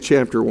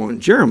Chapter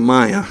 1.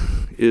 Jeremiah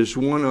is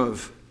one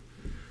of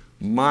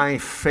my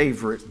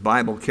favorite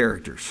Bible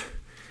characters.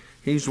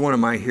 He's one of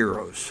my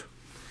heroes.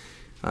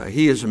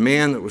 He is a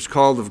man that was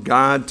called of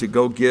God to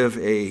go give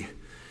a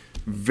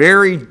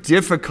very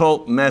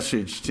difficult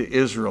message to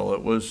Israel.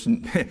 It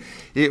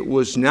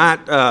was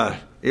not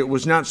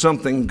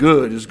something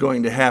good is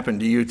going to happen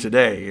to you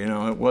today. You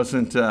know, it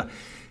wasn't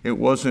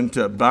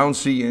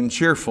bouncy and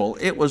cheerful.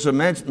 It was a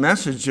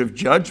message of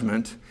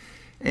judgment,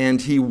 and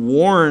he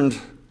warned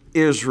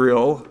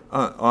Israel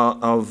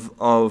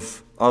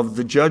of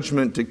the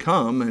judgment to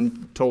come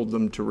and told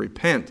them to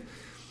repent.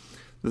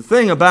 The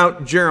thing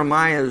about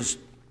Jeremiah's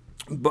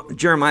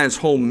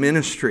whole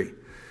ministry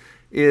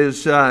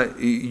is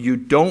you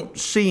don't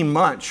see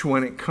much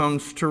when it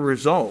comes to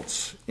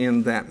results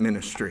in that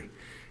ministry.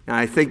 Now,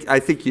 I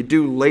think you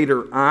do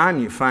later on.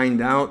 You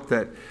find out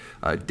that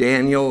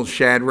Daniel,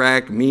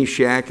 Shadrach,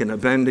 Meshach, and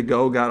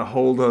Abednego got a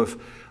hold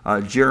of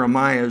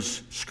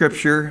Jeremiah's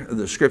scripture,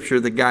 the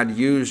scripture that God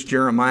used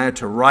Jeremiah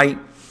to write.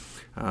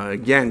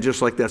 Again,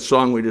 just like that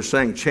song we just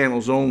sang,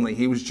 Channels Only.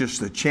 He was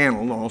just the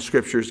channel. All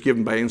scripture is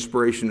given by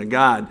inspiration of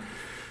God.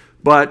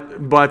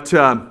 But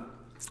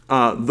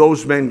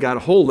those men got a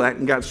hold of that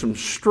and got some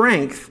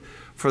strength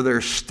for their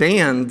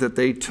stand that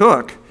they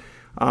took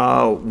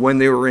when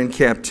they were in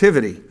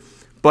captivity.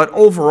 But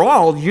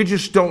overall, you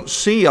just don't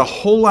see a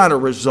whole lot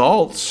of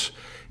results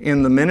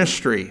in the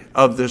ministry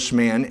of this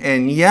man,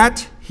 and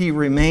yet he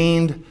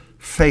remained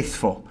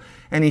faithful,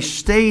 and he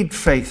stayed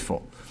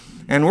faithful.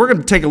 And we're going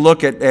to take a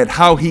look at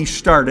how he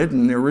started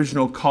and the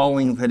original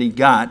calling that he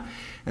got,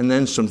 and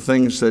then some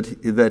things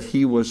that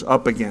he was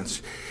up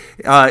against.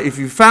 If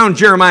you found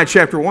Jeremiah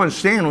chapter 1,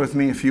 stand with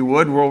me if you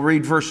would. We'll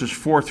read verses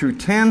 4 through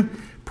 10,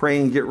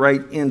 pray and get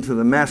right into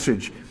the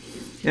message.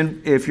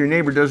 And if your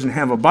neighbor doesn't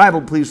have a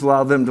Bible, please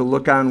allow them to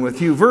look on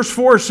with you. Verse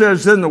 4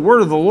 says, "Then the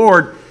word of the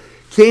Lord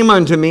came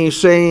unto me,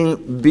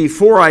 saying,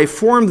 Before I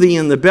formed thee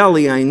in the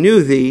belly, I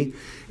knew thee,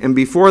 and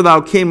before thou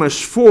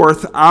camest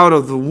forth out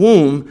of the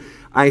womb,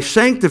 I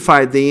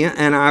sanctified thee,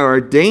 and I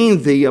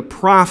ordained thee a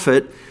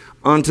prophet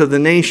unto the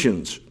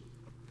nations.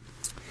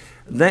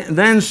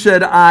 Then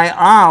said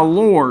I,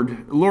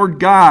 Lord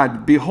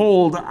God,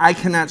 behold, I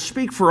cannot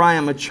speak, for I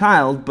am a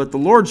child. But the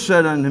Lord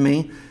said unto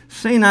me,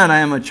 Say not, I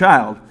am a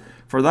child,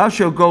 for thou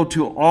shalt go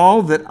to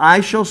all that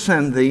I shall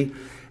send thee,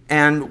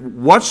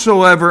 and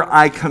whatsoever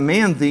I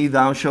command thee,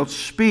 thou shalt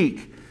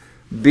speak.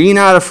 Be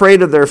not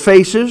afraid of their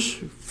faces,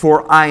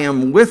 for I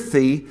am with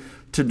thee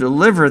to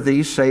deliver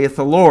thee, saith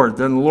the Lord.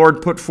 Then the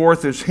Lord put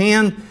forth his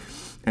hand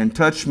and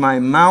touched my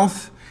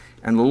mouth.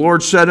 And the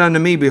Lord said unto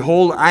me,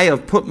 Behold, I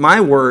have put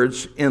my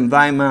words in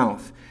thy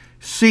mouth.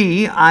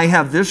 See, I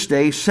have this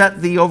day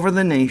set thee over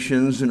the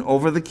nations and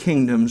over the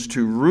kingdoms,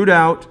 to root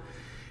out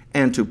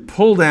and to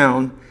pull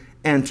down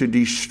and to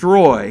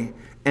destroy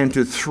and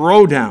to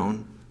throw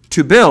down,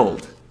 to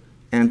build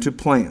and to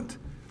plant."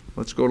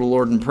 Let's go to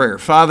Lord in prayer.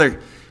 Father,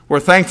 we're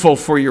thankful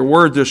for your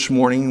word this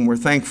morning, and we're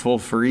thankful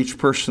for each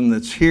person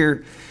that's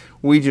here.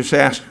 We just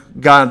ask,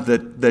 God,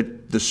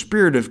 that the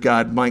Spirit of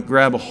God might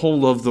grab a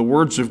hold of the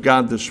words of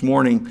God this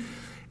morning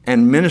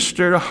and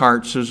minister to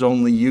hearts as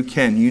only you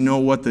can. You know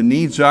what the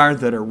needs are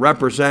that are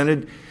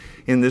represented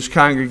in this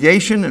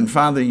congregation, and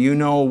Father, you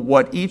know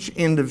what each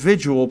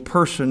individual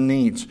person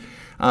needs.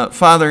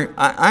 Father,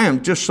 I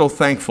am just so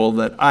thankful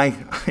that I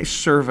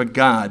serve a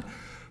God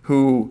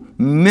who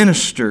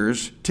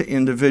ministers to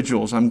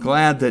individuals. I'm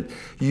glad that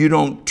you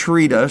don't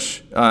treat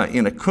us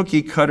in a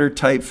cookie-cutter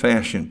type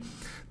fashion,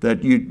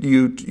 that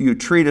you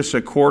treat us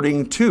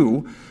according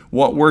to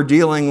what we're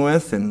dealing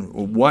with and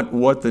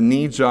what the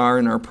needs are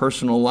in our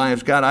personal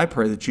lives. God, I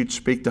pray that you'd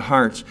speak to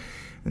hearts.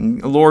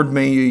 And Lord,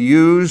 may you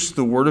use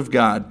the Word of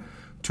God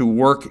to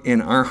work in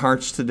our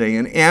hearts today.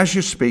 And as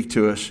you speak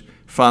to us,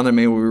 Father,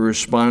 may we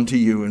respond to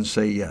you and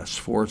say yes,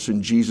 for it's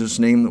in Jesus'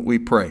 name that we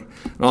pray.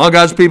 And all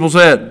God's people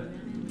said,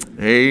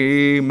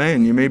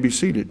 Amen. You may be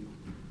seated.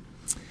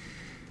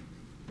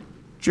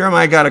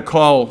 Jeremiah got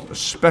a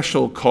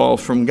special call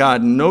from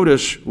God.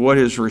 Notice what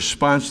his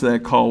response to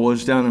that call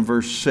was down in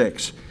verse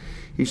 6.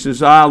 He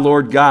says,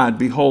 Lord God,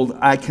 behold,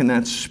 I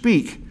cannot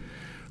speak,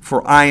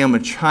 for I am a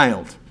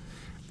child.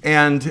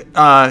 And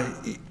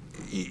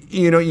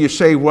you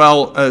say,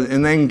 well,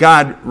 and then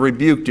God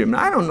rebuked him.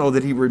 I don't know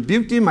that he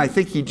rebuked him. I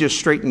think he just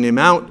straightened him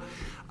out.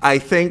 I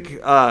think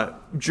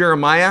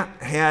Jeremiah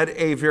had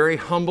a very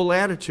humble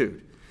attitude.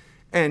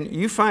 And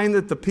you find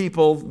that the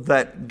people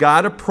that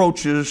God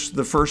approaches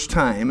the first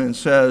time and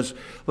says,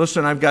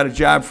 listen, I've got a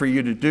job for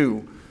you to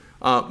do,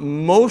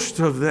 most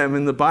of them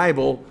in the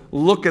Bible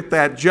look at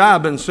that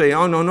job and say,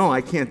 oh, no,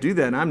 I can't do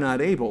that. I'm not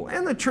able.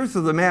 And the truth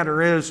of the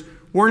matter is,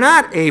 we're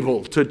not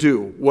able to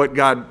do what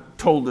God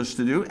told us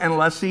to do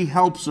unless he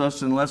helps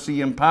us, unless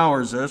he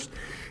empowers us,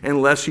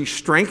 unless he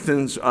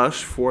strengthens us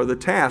for the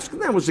task.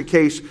 And that was the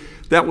case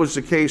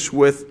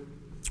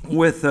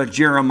with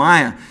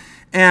Jeremiah.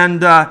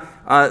 And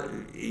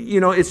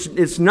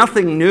it's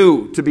nothing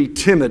new to be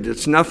timid.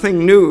 It's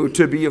nothing new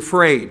to be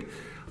afraid.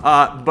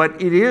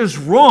 But it is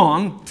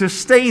wrong to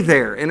stay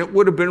there. And it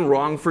would have been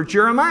wrong for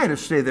Jeremiah to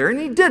stay there, and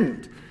he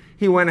didn't.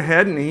 he went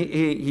ahead and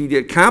he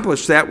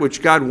accomplished that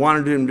which God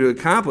wanted him to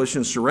accomplish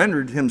and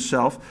surrendered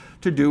himself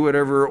to do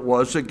whatever it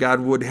was that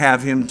God would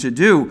have him to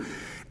do.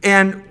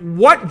 And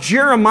what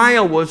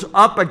Jeremiah was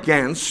up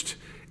against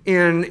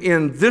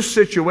in this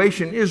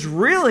situation is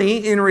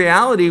really, in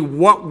reality,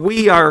 what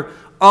we are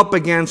up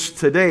against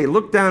today.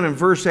 Look down in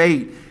verse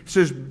 8. It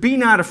says, "Be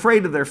not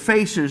afraid of their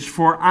faces,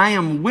 for I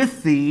am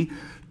with thee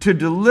to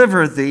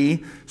deliver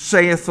thee,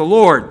 saith the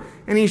Lord."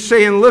 And he's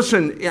saying,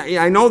 listen,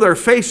 I know their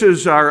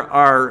faces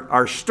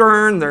are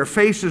stern. Their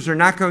faces are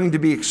not going to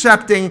be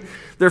accepting.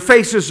 Their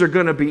faces are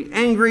going to be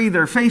angry.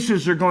 Their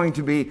faces are going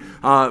to be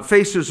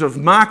faces of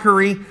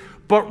mockery.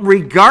 But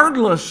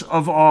regardless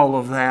of all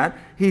of that,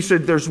 he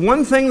said, there's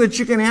one thing that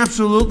you can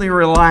absolutely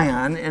rely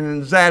on,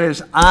 and that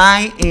is,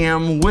 I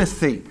am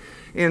with thee.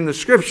 In the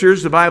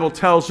Scriptures, the Bible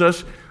tells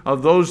us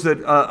of those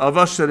that of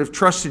us that have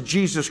trusted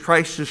Jesus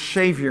Christ as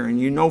Savior, and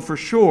you know for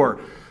sure,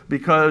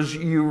 because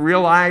you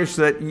realize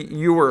that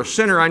you were a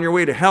sinner on your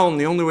way to hell,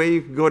 and the only way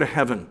you could go to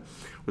heaven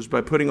was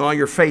by putting all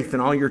your faith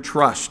and all your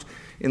trust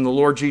in the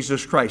Lord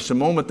Jesus Christ. The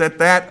moment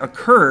that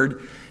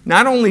occurred,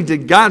 not only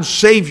did God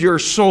save your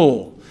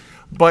soul,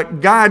 but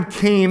God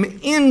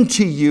came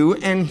into you,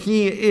 and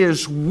He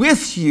is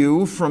with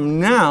you from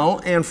now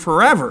and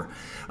forever.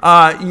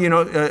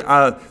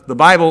 The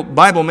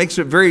Bible makes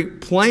it very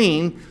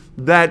plain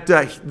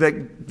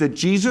that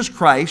Jesus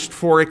Christ,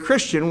 for a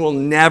Christian, will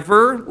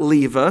never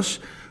leave us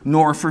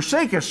nor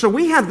forsake us. So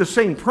we have the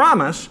same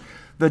promise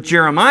that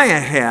Jeremiah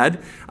had,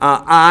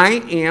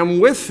 I am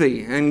with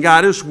thee, and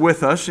God is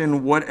with us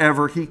in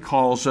whatever He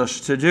calls us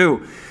to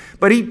do.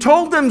 But He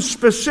told them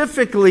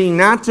specifically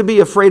not to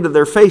be afraid of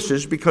their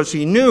faces, because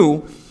He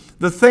knew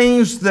the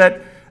things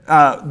that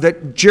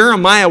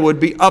Jeremiah would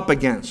be up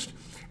against.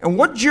 And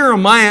what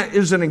Jeremiah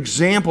is an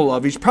example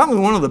of, he's probably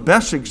one of the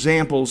best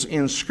examples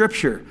in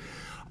Scripture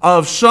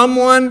of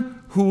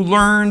someone who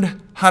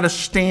learned how to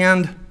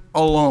stand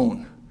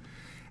alone.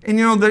 And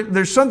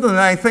there's something that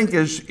I think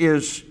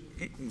is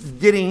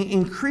getting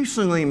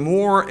increasingly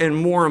more and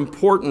more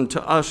important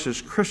to us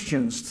as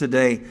Christians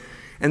today,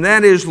 and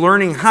that is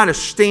learning how to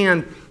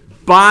stand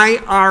by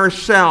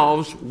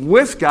ourselves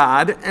with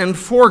God and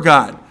for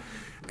God.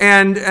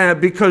 And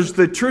because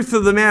the truth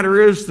of the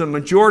matter is, the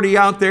majority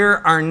out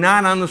there are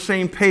not on the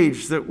same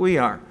page that we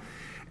are.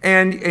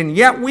 And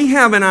yet we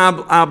have an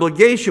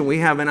obligation. We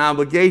have an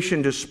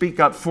obligation to speak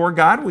up for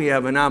God. We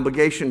have an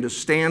obligation to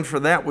stand for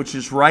that which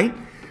is right.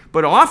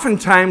 But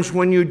oftentimes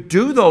when you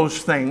do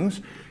those things,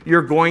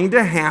 you're going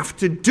to have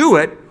to do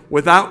it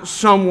without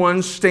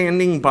someone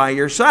standing by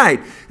your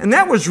side. And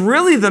that was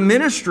really the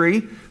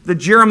ministry that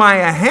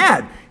Jeremiah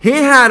had. He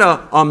had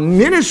a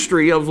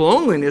ministry of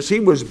loneliness. He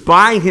was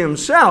by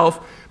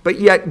himself, but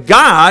yet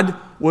God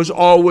was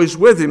always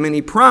with him, and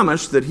He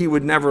promised that He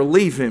would never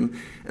leave him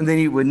and that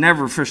He would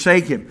never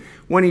forsake him.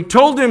 When He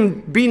told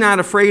him, be not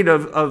afraid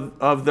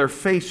of their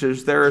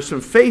faces, there are some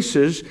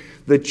faces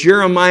that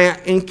Jeremiah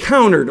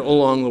encountered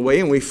along the way,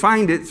 and we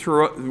find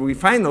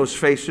those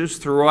faces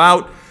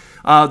throughout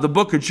the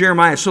book of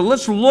Jeremiah. So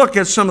let's look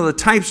at some of the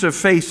types of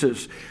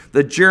faces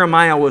that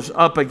Jeremiah was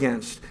up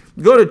against.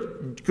 Go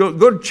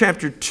to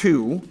chapter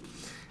 2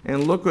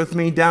 and look with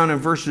me down in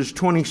verses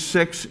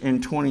 26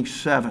 and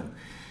 27.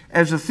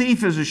 As a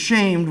thief is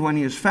ashamed when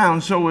he is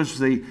found, so is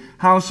the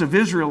house of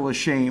Israel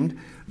ashamed.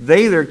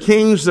 They, their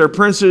kings, their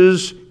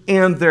princes,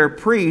 and their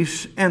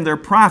priests, and their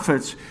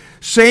prophets,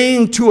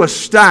 saying to a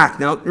stock.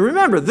 Now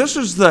remember, this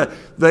is the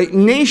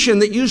nation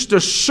that used to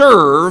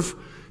serve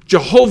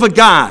Jehovah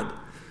God.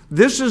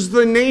 This is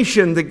the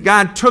nation that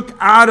God took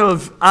out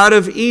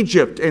of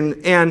Egypt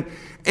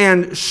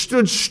and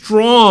stood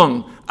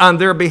strong on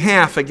their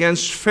behalf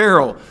against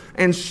Pharaoh,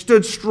 and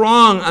stood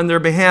strong on their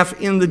behalf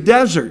in the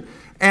desert,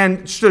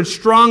 and stood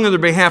strong on their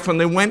behalf when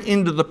they went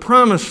into the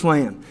promised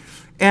land.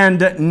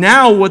 And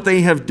now what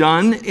they have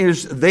done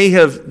is they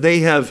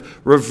have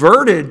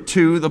reverted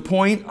to the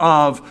point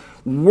of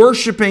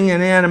worshiping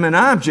inanimate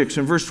objects.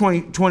 In verse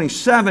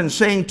 27,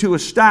 saying to a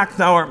stock,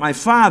 thou art my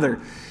father,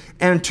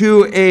 and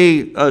to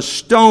a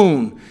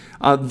stone,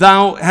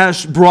 thou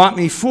hast brought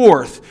me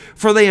forth.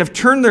 For they have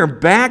turned their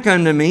back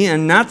unto me,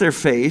 and not their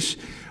face.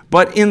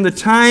 But in the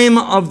time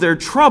of their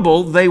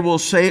trouble, they will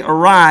say,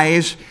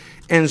 arise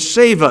and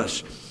save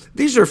us.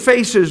 These are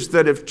faces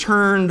that have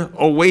turned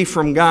away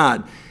from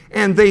God,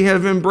 and they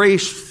have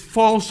embraced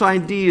false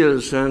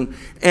ideas and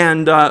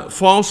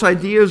false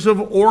ideas of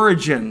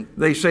origin.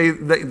 They say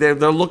they're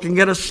looking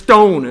at a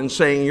stone and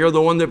saying, you're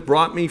the one that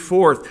brought me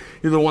forth.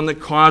 You're the one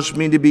that caused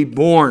me to be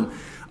born.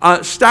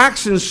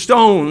 Stocks and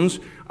stones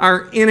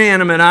are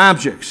inanimate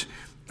objects.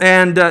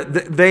 And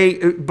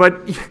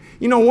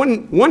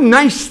one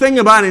nice thing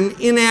about an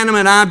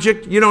inanimate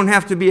object, you don't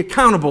have to be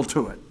accountable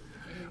to it.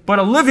 But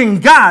a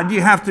living God,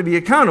 you have to be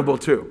accountable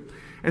to.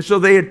 And so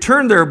they had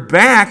turned their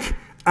back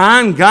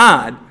on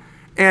God,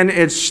 and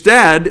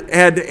instead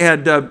had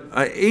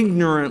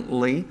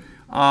ignorantly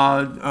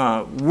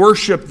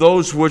worshiped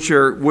those which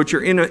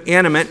are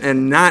inanimate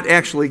and not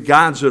actually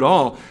gods at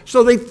all.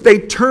 So they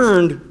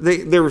turned.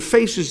 There were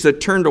faces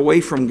that turned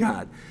away from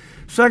God.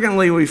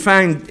 Secondly, we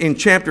find in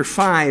chapter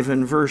 5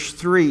 and verse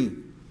 3.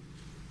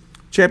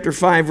 Chapter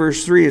 5,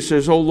 verse 3, it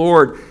says, O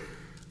Lord,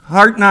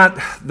 harden not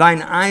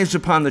thine eyes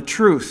upon the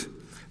truth.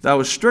 Thou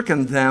hast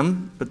stricken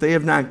them, but they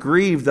have not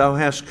grieved. Thou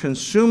hast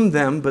consumed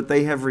them, but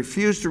they have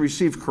refused to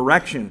receive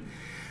correction.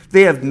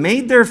 They have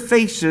made their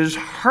faces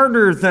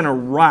harder than a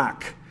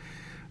rock.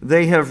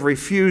 They have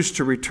refused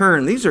to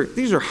return. These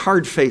are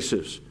hard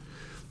faces.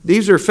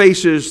 These are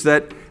faces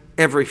that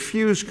have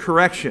refused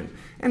correction.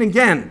 And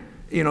again,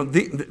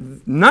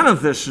 none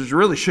of this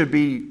really should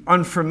be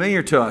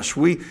unfamiliar to us.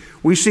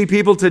 We see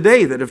people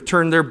today that have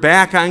turned their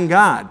back on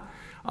God.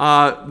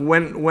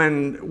 When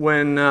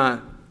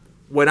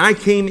I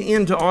came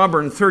into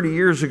Auburn 30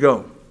 years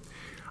ago,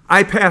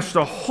 I passed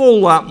a whole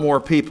lot more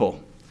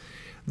people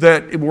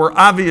that were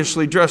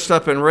obviously dressed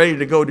up and ready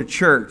to go to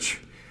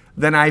church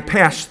than I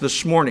passed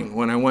this morning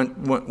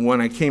when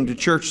I came to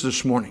church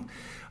this morning.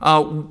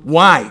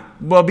 Why?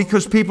 Well,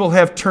 because people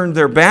have turned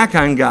their back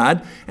on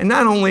God, and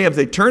not only have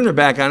they turned their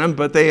back on Him,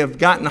 but they have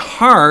gotten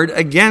hard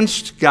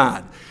against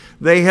God.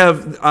 They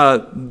have,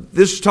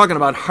 this is talking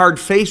about hard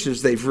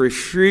faces. They've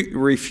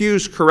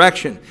refused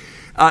correction.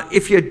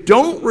 If you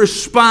don't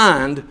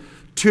respond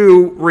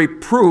to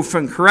reproof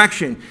and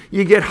correction,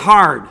 you get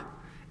hard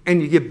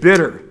and you get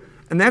bitter.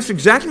 And that's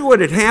exactly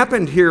what had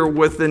happened here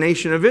with the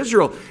nation of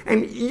Israel.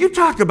 And you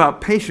talk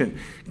about patient.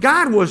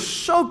 God was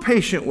so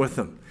patient with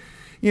them.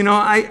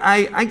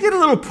 I get a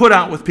little put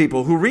out with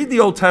people who read the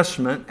Old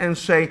Testament and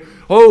say,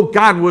 oh,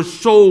 God was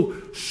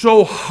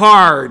so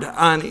hard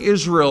on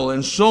Israel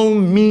and so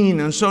mean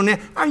and so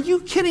nasty. Are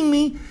you kidding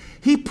me?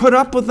 He put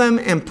up with them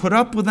and put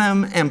up with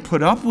them and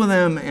put up with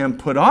them and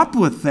put up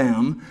with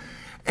them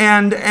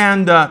and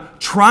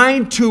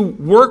tried to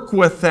work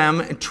with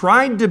them,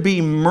 tried to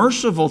be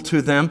merciful to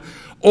them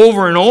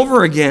over and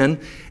over again.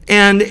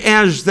 And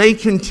as they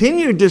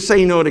continued to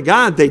say no to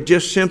God, they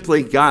just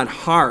simply got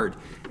hard.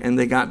 And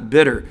they got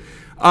bitter.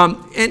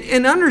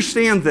 And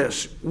understand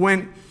this.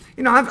 When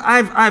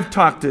I've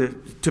talked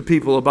to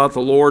people about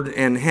the Lord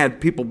and had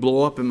people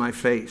blow up in my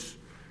face.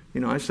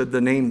 I said the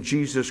name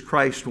Jesus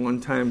Christ one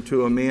time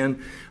to a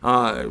man.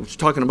 I was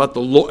talking about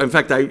the Lord. In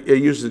fact, I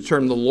used the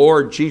term the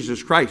Lord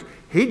Jesus Christ.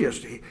 He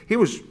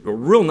was a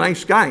real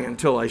nice guy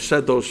until I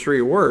said those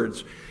three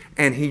words,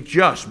 and he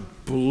just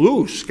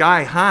blew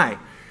sky high.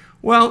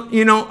 Well,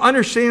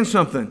 understand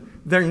something.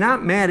 They're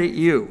not mad at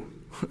you.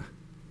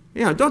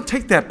 Don't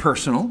take that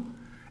personal.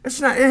 It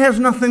has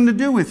nothing to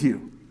do with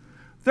you.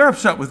 They're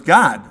upset with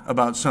God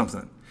about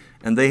something.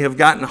 And they have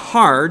gotten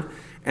hard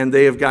and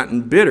they have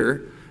gotten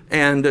bitter.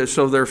 And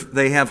so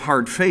they have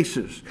hard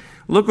faces.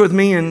 Look with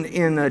me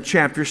in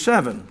chapter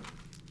 7.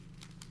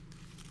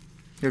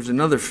 Here's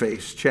another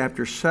face.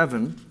 Chapter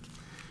 7,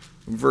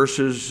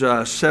 verses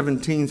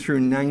 17 through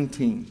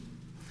 19.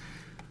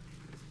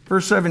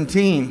 Verse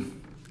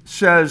 17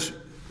 says,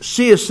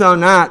 Seest thou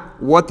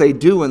not what they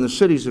do in the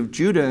cities of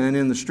Judah and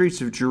in the streets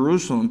of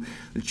Jerusalem?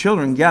 The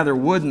children gather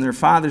wood, and their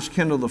fathers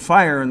kindle the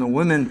fire, and the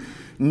women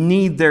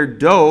knead their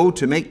dough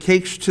to make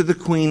cakes to the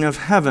Queen of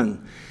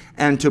Heaven,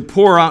 and to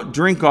pour out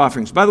drink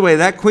offerings. By the way,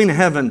 that Queen of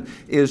Heaven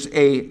is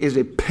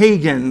a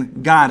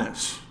pagan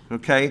goddess.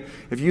 Okay?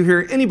 If you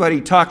hear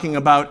anybody talking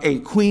about a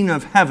Queen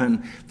of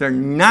Heaven, they're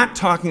not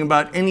talking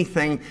about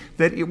anything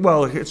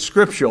it's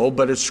scriptural,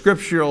 but it's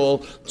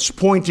scriptural. It's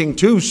pointing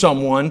to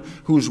someone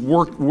who's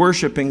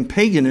worshiping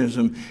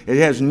paganism.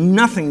 It has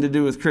nothing to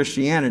do with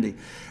Christianity.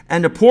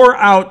 And to pour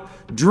out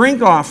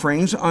drink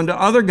offerings unto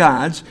other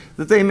gods,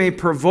 that they may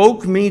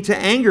provoke me to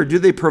anger. Do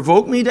they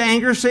provoke me to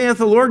anger, saith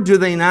the Lord? Do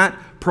they not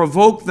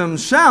provoke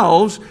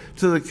themselves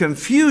to the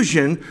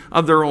confusion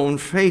of their own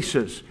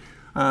faces?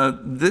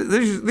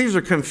 These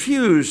are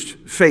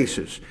confused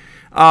faces.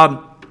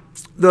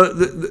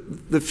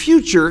 The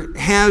future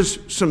has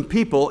some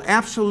people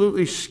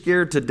absolutely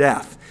scared to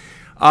death.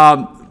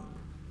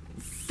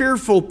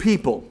 Fearful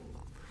people.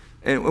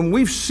 And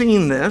we've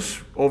seen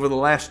this over the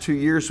last 2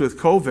 years with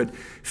COVID.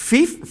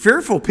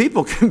 Fearful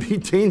people can be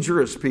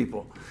dangerous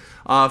people.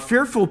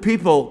 Fearful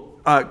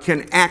people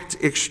can act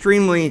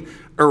extremely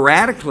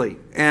erratically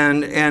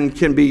and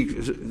can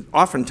be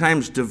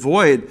oftentimes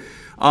devoid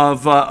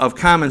of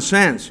common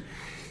sense.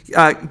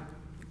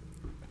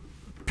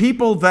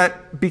 People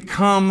that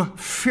become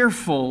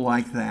fearful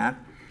like that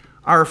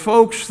are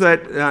folks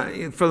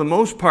that, for the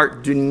most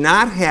part, do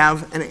not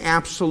have an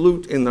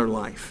absolute in their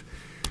life.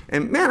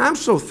 And man, I'm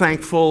so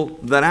thankful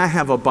that I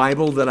have a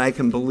Bible that I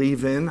can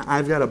believe in.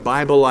 I've got a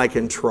Bible I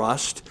can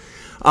trust.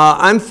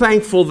 I'm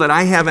thankful that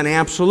I have an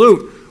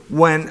absolute.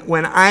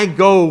 When I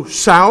go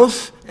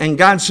south and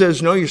God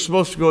says, no, you're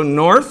supposed to go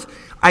north,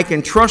 I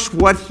can trust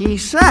what He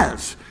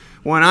says.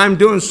 When I'm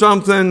doing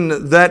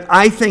something that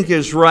I think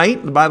is right,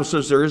 the Bible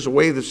says there is a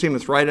way that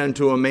seemeth right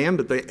unto a man,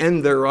 but the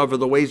end thereof are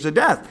the ways of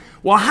death.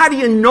 Well, how do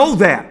you know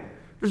that?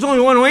 There's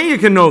only one way you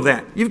can know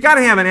that. You've got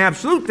to have an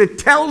absolute that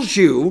tells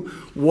you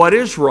what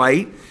is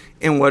right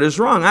and what is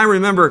wrong. I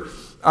remember,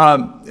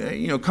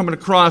 coming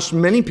across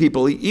many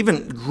people,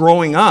 even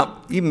growing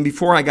up, even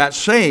before I got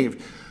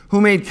saved,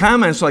 who made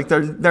comments like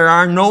there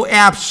are no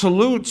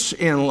absolutes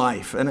in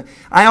life. And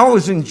I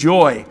always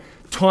enjoy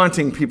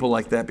taunting people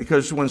like that,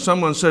 because when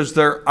someone says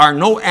there are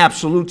no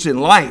absolutes in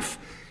life,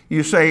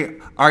 you say,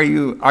 are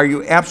you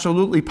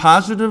absolutely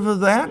positive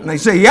of that? And they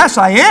say, yes,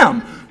 I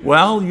am.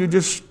 Well, you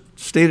just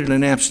stated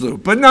an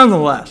absolute. But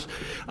nonetheless,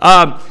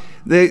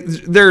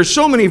 there are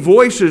so many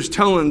voices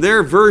telling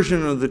their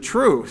version of the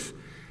truth.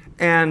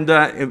 And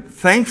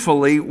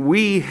thankfully,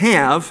 we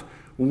have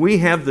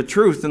the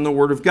truth in the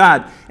Word of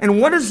God.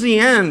 And what is the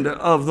end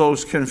of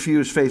those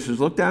confused faces?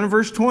 Look down in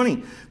verse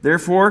 20.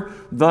 Therefore,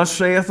 thus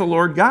saith the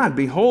Lord God,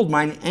 behold,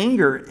 mine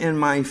anger and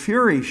my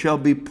fury shall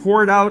be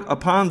poured out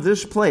upon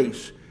this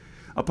place,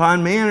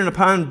 upon man and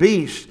upon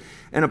beast,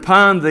 and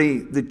upon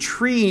the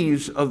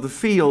trees of the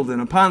field,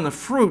 and upon the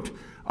fruit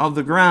of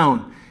the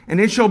ground.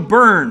 And it shall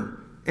burn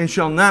and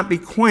shall not be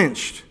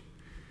quenched.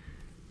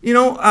 You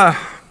know,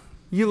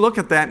 you look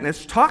at that and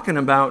it's talking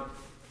about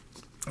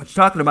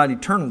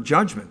eternal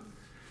judgment.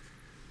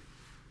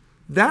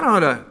 That ought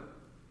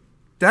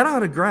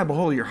to grab a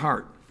hold of your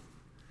heart.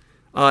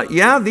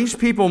 These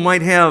people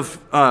might have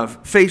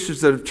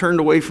faces that have turned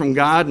away from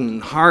God,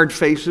 and hard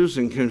faces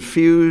and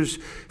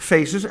confused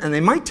faces, and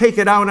they might take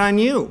it out on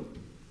you.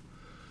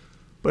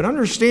 But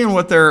understand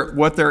what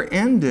their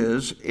end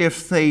is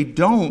if they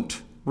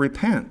don't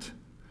repent.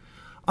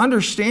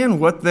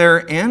 Understand what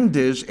their end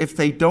is if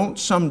they don't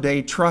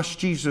someday trust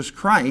Jesus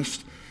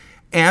Christ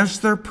as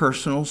their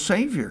personal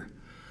Savior.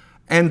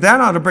 And that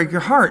ought to break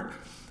your heart.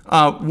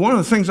 One of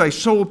the things I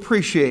so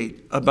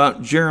appreciate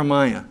about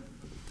Jeremiah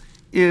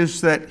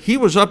is that he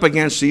was up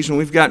against these, and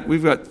we've got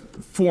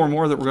 4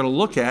 more that we're going to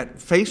look at,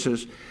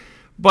 faces,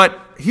 but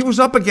he was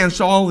up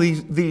against all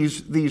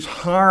these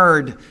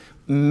hard,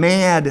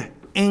 mad,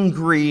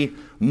 angry,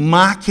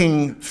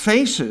 mocking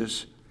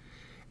faces,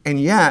 and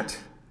yet,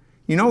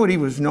 you know what he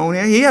was known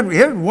as? He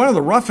had one of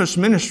the roughest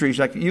ministries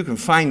that you can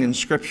find in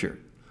Scripture.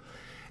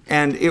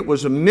 And it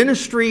was a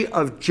ministry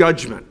of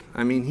judgment.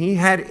 I mean, he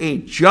had a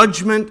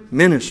judgment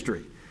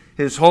ministry.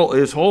 His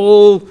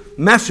whole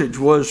message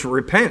was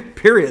repent,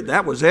 period.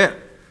 That was it.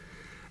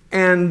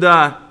 And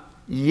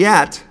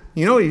yet,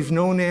 you know what he's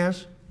known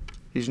as?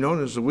 He's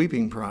known as the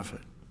weeping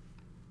prophet.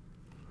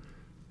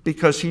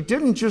 Because he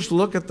didn't just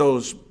look at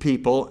those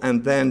people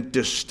and then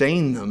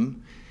disdain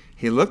them.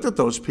 He looked at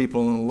those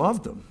people and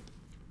loved them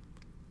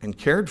and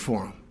cared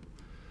for them,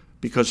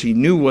 because he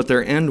knew what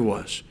their end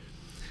was.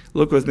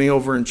 Look with me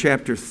over in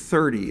chapter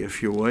 30,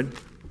 if you would.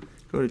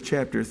 Go to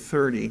chapter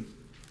 30.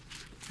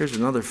 Here's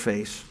another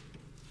face.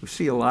 We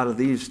see a lot of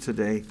these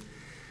today.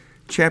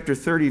 Chapter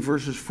 30,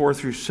 verses 4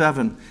 through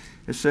 7.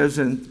 It says,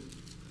 and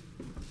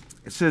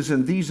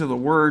these are the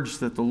words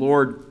that the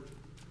Lord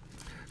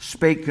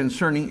spake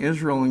concerning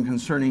Israel and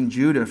concerning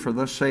Judah. For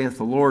thus saith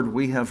the Lord,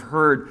 we have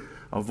heard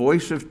a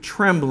voice of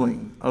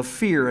trembling, of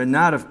fear, and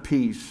not of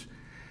peace.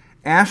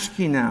 Ask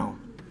ye now,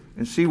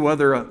 and see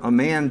whether a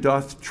man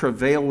doth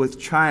travail with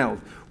child.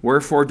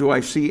 Wherefore do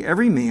I see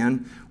every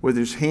man with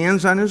his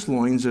hands on his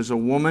loins as a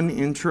woman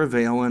in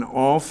travail, and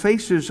all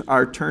faces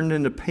are turned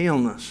into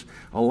paleness.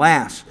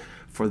 Alas,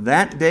 for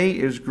that day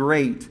is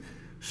great,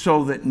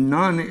 so that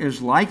none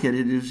is like it.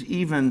 It is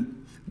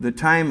even the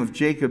time of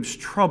Jacob's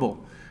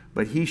trouble,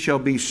 but he shall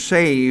be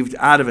saved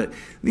out of it.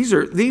 These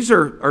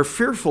are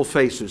fearful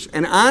faces.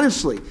 And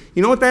honestly,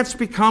 you know what that's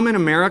become in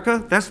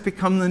America? That's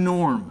become the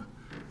norm.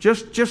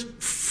 Just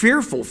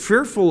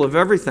fearful of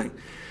everything.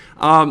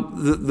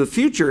 The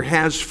future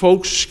has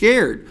folks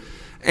scared.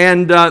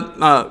 And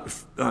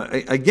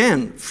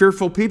again,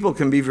 fearful people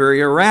can be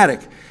very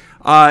erratic.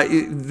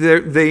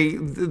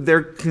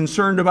 They're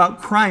concerned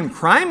about crime.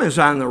 Crime is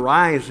on the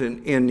rise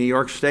in New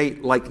York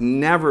State like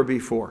never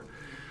before.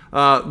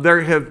 There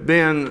have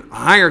been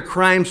higher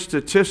crime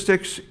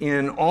statistics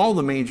in all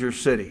the major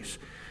cities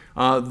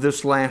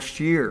this last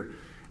year.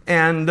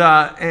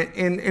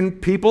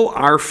 And people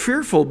are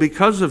fearful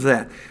because of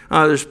that.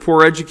 There's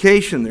poor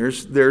education.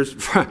 There's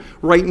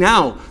right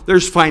now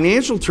there's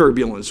financial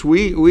turbulence.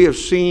 We have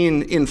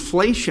seen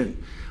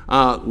inflation,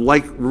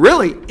 like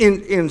really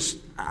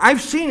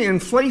I've seen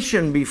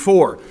inflation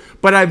before,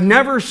 but I've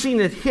never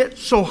seen it hit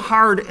so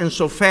hard and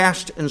so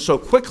fast and so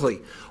quickly,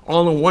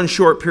 all in one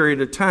short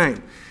period of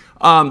time.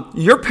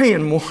 You're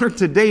paying more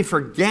today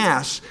for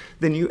gas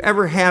than you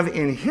ever have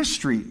in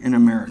history in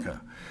America.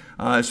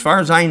 As far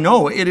as I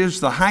know, it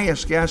is the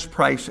highest gas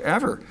price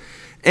ever.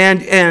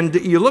 And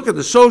you look at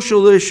the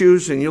social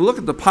issues, and you look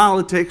at the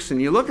politics,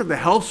 and you look at the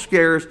health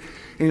scares,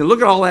 and you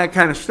look at all that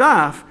kind of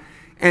stuff.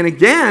 And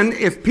again,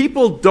 if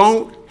people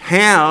don't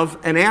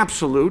have an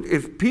absolute,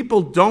 if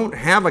people don't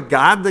have a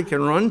God they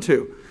can run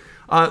to,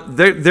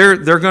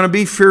 they're going to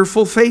be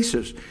fearful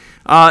faces.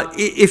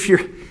 If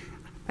you're,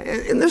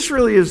 and this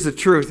really is the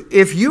truth,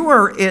 if you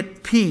are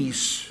at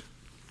peace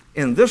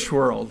in this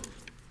world,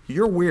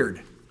 you're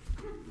weird.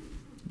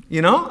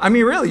 You know, I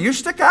mean, really, you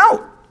stick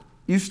out.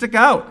 You stick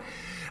out.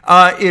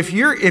 If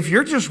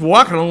you're just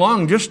walking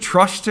along, just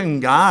trusting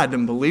God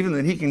and believing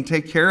that He can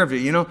take care of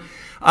you,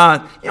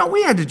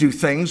 we had to do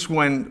things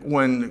when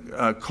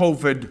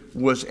COVID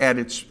was at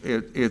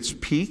its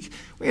peak.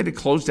 We had to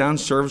close down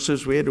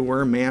services. We had to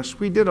wear masks.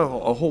 We did a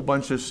whole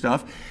bunch of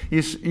stuff.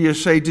 You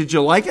say, did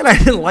you like it? I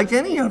didn't like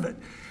any of it.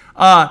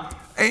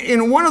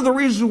 And one of the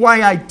reasons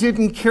why I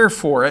didn't care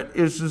for it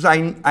is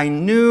I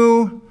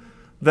knew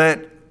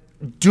that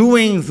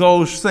doing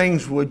those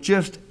things would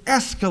just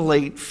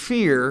escalate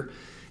fear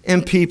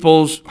in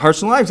people's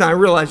hearts and lives. And I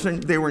realized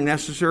they were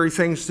necessary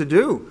things to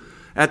do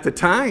at the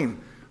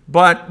time.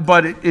 But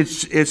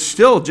it's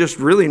still just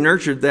really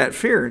nurtured that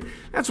fear.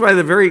 That's why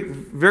the very,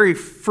 very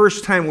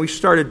first time we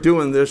started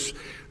doing this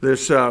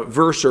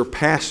verse or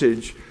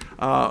passage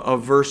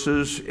of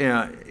verses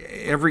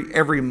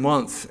every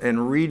month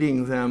and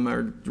reading them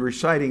or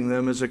reciting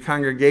them as a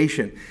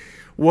congregation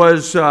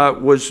was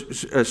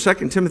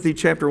 2 Timothy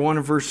chapter 1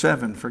 and verse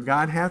 7. For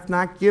God hath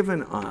not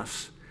given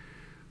us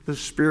the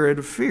spirit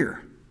of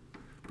fear,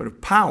 but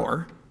of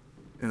power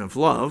and of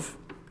love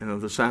and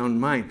of the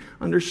sound mind.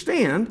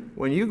 Understand,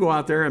 when you go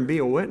out there and be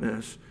a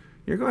witness,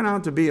 you're going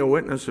out to be a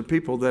witness of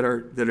people that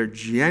are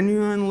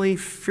genuinely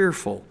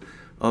fearful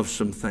of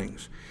some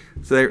things.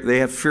 So they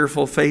have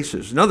fearful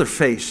faces. Another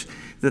face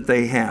that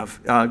they have.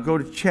 Go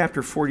to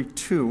chapter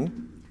 42.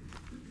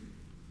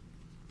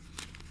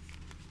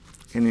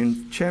 And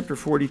in chapter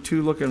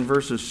 42, look in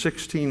verses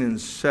 16 and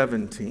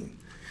 17.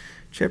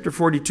 Chapter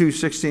 42,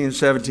 16 and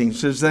 17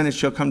 says, Then it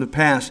shall come to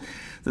pass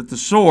that the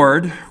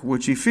sword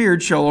which ye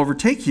feared shall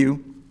overtake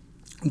you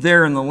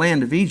there in the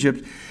land of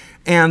Egypt,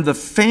 and the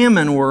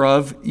famine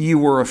whereof ye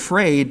were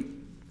afraid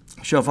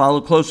shall follow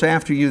close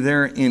after you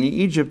there in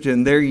Egypt,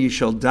 and there ye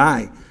shall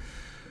die.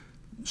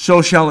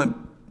 So shall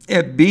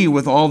it be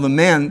with all the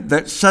men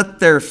that set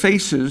their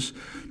faces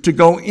to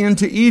go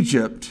into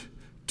Egypt,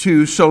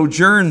 to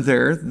sojourn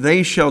there.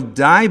 They shall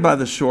die by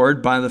the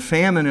sword, by the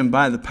famine, and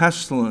by the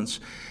pestilence,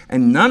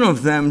 and none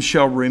of them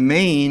shall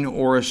remain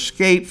or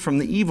escape from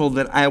the evil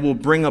that I will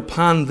bring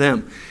upon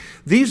them.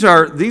 These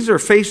are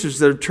faces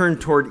that are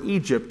turned toward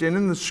Egypt. And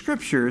in the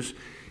Scriptures,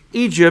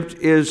 Egypt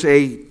is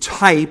a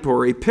type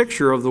or a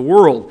picture of the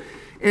world.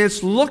 And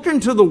it's looking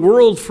to the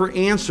world for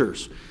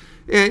answers.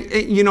 And,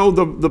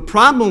 the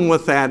problem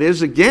with that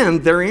is,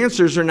 again, their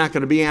answers are not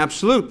going to be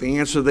absolute. The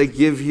answer they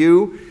give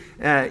you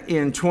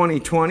in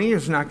 2020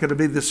 is not going to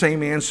be the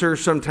same answer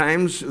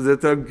sometimes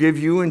that they'll give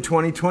you in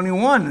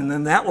 2021. And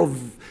then that will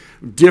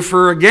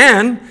differ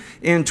again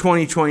in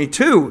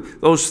 2022.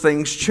 Those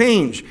things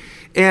change.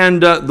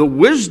 And the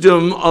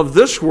wisdom of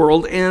this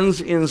world ends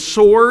in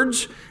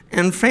swords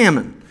and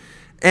famine.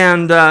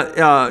 And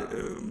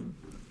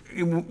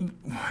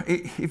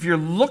if you're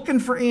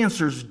looking for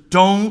answers,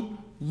 don't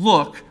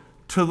look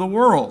to the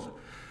world.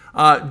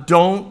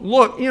 Don't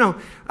look.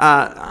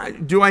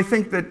 Do I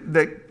think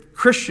that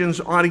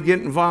Christians ought to get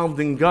involved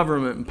in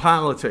government and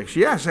politics?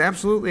 Yes,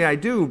 absolutely I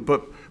do.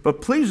 But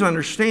please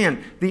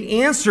understand,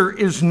 the answer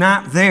is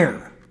not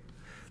there.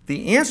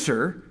 The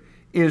answer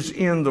is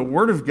in the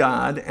Word of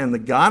God and the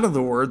God of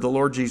the Word, the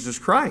Lord Jesus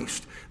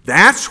Christ.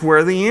 That's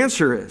where the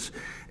answer is.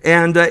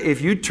 And if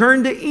you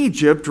turn to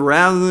Egypt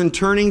rather than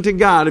turning to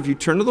God, if you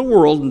turn to the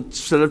world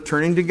instead of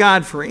turning to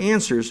God for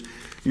answers,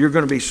 you're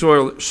going to be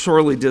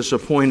sorely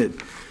disappointed.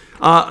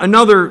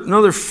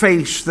 Another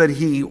face that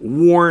he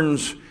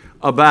warns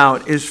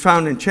about is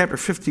found in chapter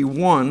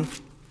 51.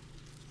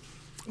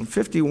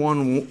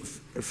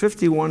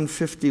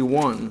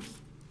 51:51.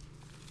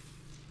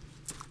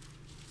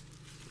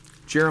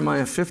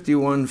 Jeremiah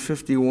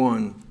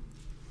 51:51.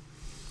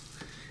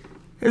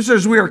 It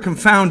says, We are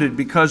confounded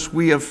because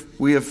we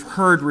have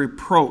heard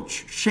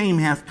reproach. Shame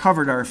hath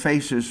covered our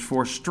faces,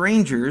 for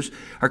strangers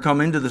are come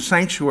into the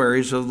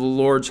sanctuaries of the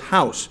Lord's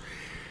house.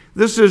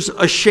 This is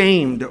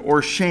ashamed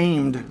or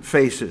shamed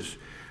faces.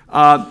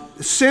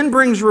 Sin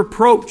brings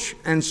reproach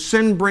and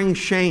sin brings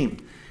shame.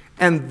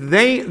 And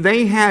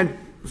they had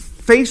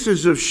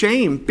faces of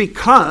shame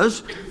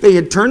because they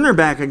had turned their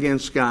back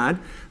against God.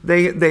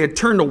 They had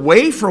turned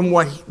away from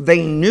what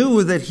they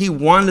knew that He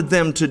wanted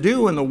them to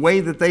do and the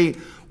way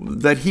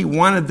that He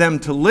wanted them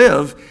to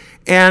live,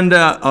 and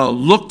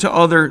looked to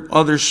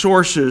other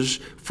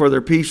sources for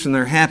their peace and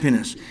their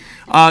happiness.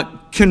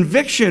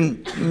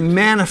 Conviction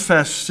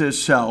manifests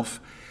itself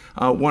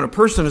when a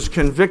person is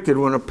convicted,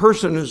 when a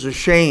person is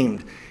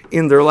ashamed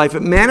in their life.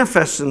 It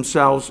manifests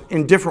themselves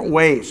in different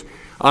ways.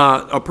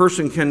 A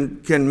person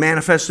can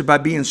manifest it by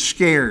being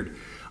scared.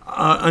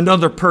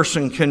 Another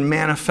person can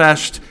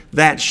manifest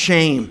that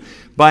shame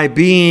by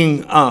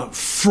being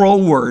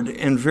froward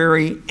and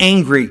very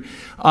angry.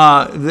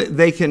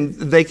 They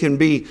can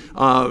be,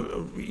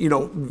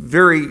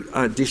 very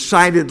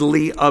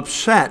decidedly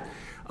upset.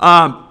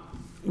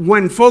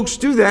 When folks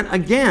do that,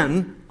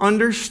 again,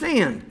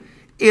 understand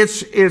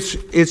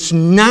it's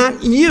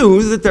not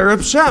you that they're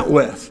upset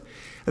with.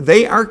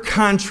 They are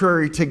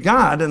contrary to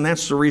God, and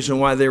that's the reason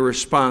why they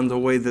respond the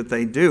way that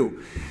they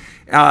do.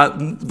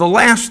 The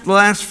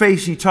last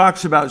face he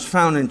talks about is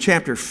found in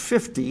chapter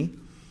 50.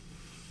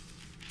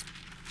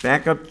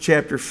 back up to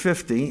chapter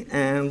 50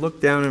 and look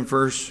down in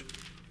verse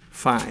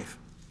 5.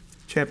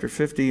 Chapter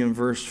 50 and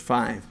verse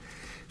 5. It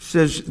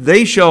says,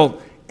 they shall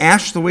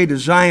ask the way to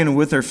Zion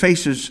with their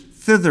faces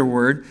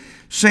thitherward,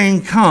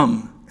 saying,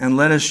 come, and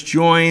let us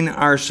join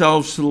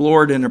ourselves to the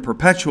Lord in a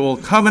perpetual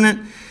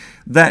covenant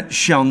that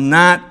shall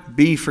not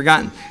be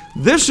forgotten.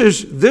 This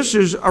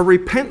is a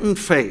repentant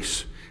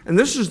face, and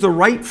this is the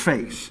right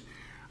face.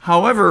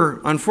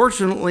 However,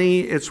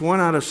 unfortunately, it's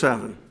 1 out of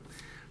 7.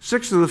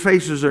 6 of the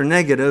faces are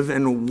negative,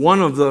 and one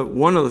of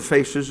the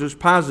faces is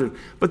positive.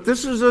 But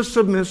this is a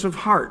submissive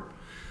heart.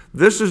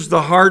 This is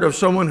the heart of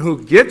someone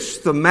who gets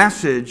the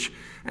message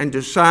and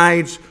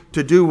decides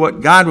to do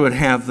what God would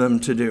have them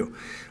to do.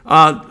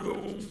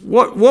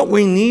 What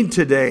we need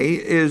today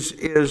is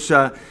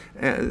the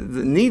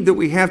need that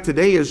we have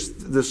today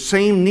is the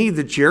same need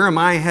that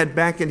Jeremiah had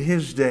back in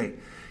his day.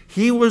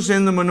 He was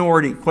in the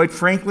minority. Quite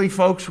frankly,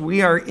 folks,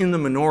 we are in the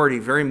minority,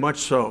 very much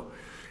so.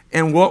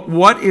 And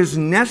what is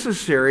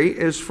necessary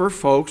is for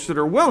folks that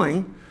are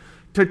willing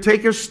to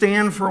take a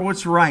stand for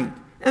what's right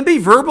and be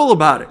verbal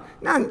about it.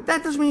 Now,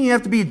 that doesn't mean you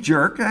have to be a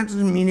jerk. That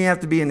doesn't mean you have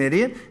to be an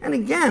idiot. And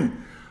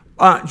again,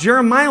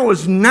 Jeremiah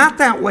was not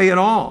that way at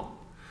all.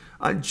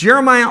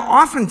 Jeremiah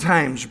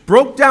oftentimes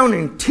broke down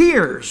in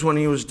tears when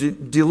he was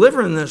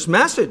delivering this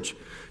message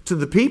to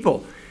the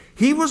people.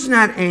 He was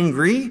not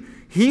angry.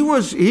 He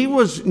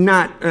was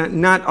not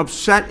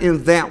upset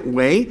in that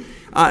way.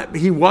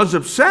 He was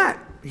upset.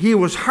 He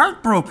was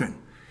heartbroken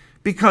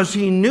because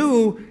he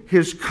knew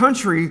his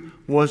country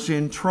was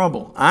in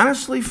trouble.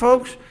 Honestly,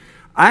 folks,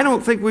 I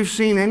don't think we've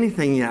seen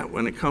anything yet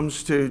when it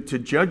comes to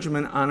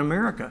judgment on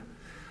America.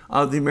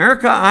 The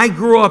America I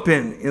grew up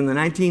in the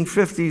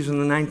 1950s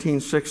and the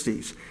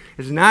 1960s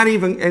is not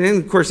even, and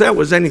of course that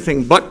was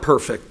anything but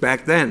perfect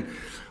back then.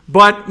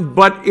 But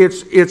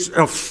it's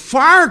a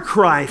far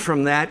cry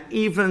from that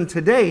even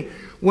today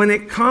when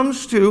it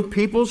comes to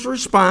people's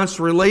response,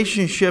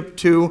 relationship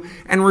to,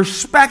 and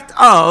respect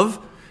of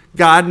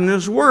God and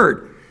His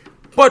Word.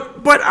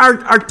 But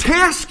our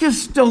task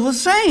is still the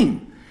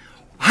same.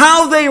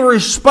 How they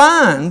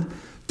respond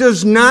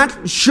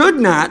should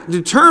not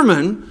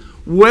determine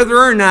whether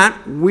or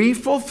not we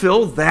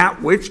fulfill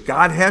that which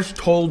God has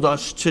told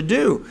us to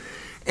do.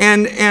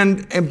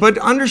 But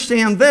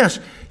understand this: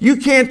 you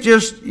can't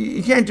just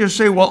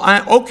say, "Well,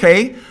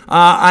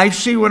 I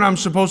see what I'm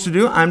supposed to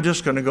do. I'm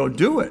just going to go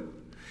do it."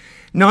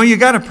 No, you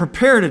got to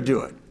prepare to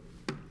do it.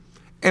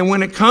 And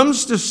when it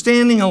comes to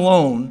standing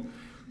alone,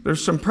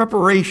 there's some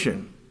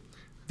preparation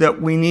that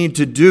we need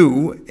to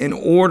do in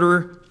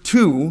order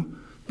to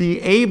be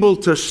able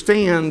to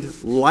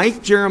stand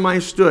like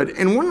Jeremiah stood.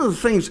 And one of the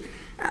things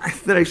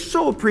that I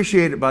so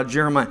appreciate about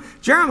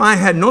Jeremiah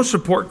had no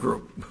support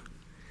group.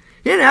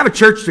 He didn't have a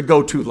church to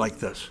go to like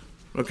this.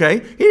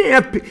 Okay? He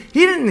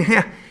didn't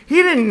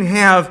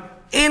have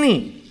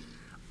any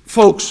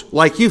folks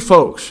like you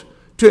folks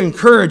to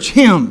encourage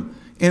him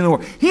in the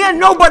Word. He had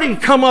nobody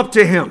come up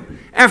to him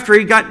after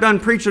he got done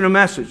preaching a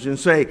message and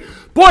say,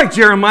 "Boy,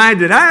 Jeremiah,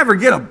 did I ever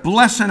get a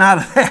blessing out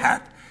of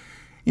that?"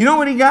 You know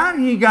what he got?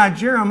 He got,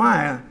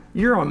 "Jeremiah,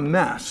 you're a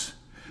mess.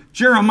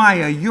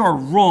 Jeremiah, you're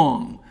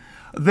wrong."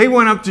 They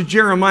went up to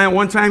Jeremiah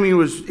one time. He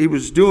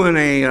was doing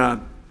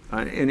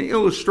an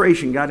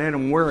illustration. God had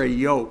him wear a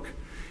yoke,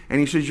 and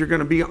he says, "You're going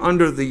to be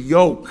under the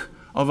yoke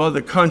of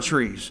other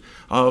countries,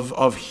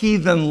 of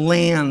heathen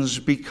lands,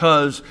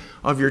 because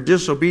of your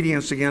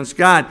disobedience against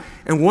God."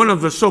 And one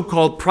of the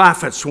so-called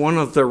prophets, one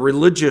of the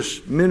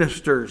religious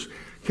ministers,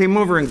 came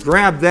over and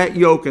grabbed that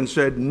yoke and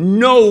said,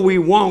 "No, we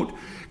won't.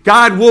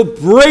 God will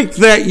break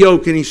that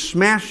yoke." And he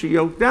smashed the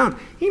yoke down.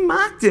 He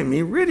mocked him.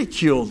 He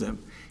ridiculed him.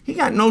 He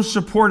got no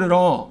support at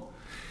all.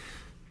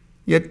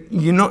 Yet,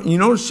 you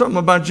know something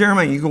about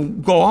Jeremiah.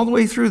 You go all the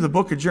way through the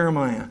book of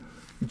Jeremiah.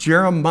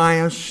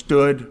 Jeremiah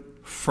stood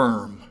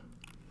firm.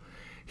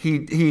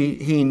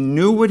 He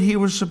knew what he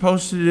was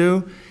supposed to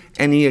do,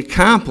 and he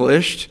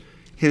accomplished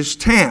his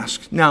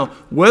task. Now,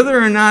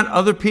 whether or not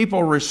other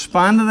people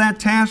respond to that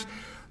task,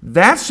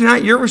 that's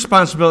not your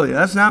responsibility.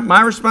 That's not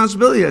my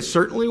responsibility. That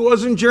certainly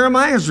wasn't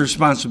Jeremiah's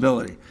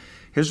responsibility.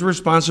 His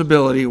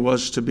responsibility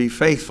was to be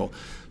faithful.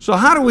 So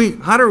how do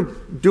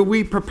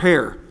we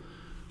prepare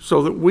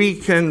so that we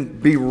can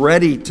be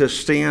ready to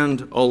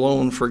stand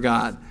alone for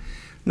God?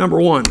 Number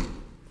one,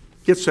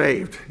 get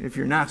saved if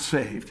you're not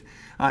saved.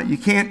 You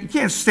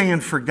can't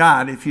stand for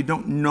God if you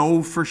don't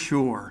know for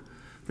sure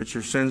that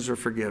your sins are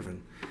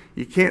forgiven.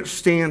 You can't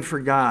stand for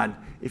God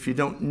if you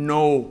don't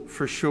know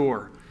for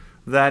sure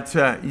that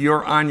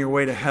you're on your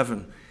way to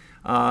heaven.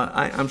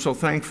 I'm so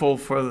thankful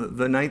for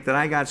the night that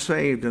I got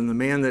saved and the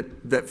man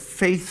that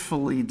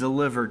faithfully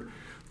delivered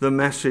the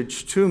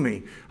message to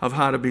me of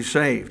how to be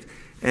saved.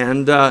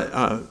 And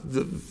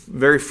the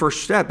very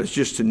first step is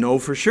just to know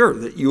for sure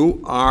that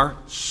you are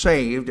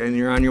saved and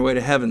you're on your way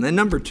to heaven. Then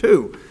number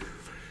two,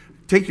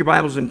 take your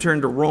Bibles and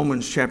turn to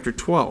Romans chapter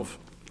 12.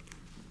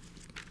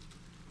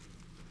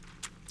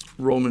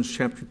 Romans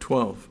chapter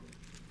 12.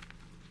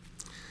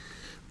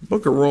 The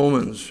book of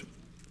Romans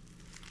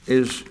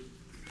is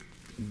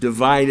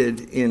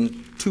divided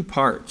in two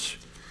parts.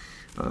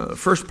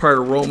 first part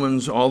of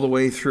Romans all the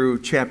way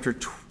through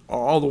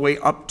all the way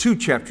up to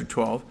chapter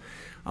 12.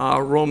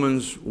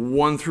 Romans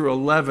 1 through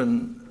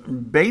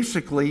 11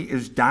 basically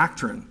is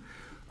doctrine.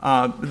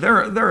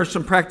 There are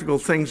some practical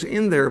things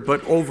in there,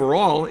 but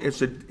overall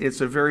it's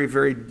a very,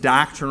 very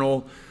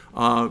doctrinal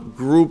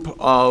group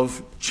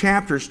of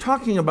chapters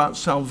talking about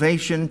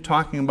salvation,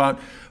 talking about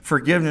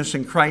forgiveness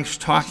in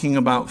Christ, talking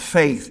about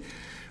faith.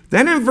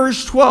 Then in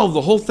verse 12,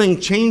 the whole thing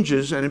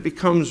changes and it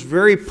becomes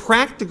very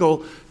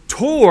practical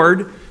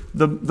toward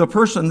the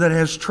person that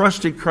has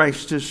trusted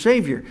Christ as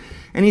Savior.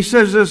 And he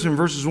says this in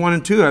verses 1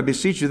 and 2, I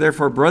beseech you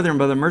therefore, brethren,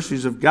 by the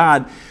mercies of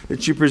God,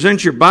 that you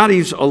present your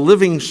bodies a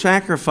living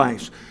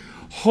sacrifice,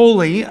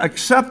 holy,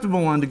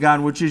 acceptable unto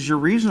God, which is your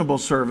reasonable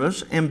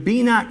service, and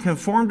be not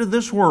conformed to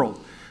this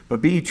world,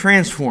 but be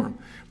transformed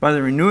by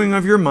the renewing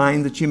of your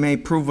mind, that you may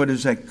prove what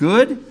is that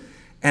good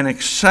and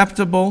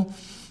acceptable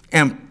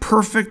and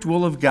perfect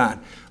will of God.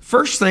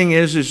 First thing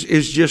is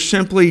just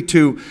simply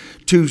to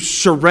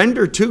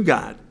surrender to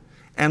God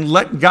and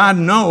let God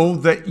know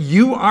that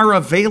you are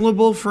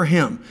available for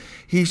Him.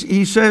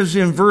 He says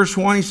in verse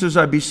 1, he says,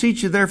 I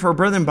beseech you therefore,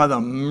 brethren, by the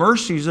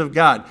mercies of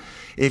God.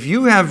 If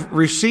you have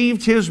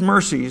received His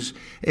mercies,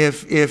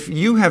 if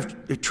you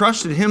have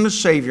trusted Him as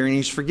Savior and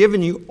He's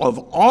forgiven you of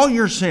all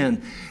your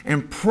sin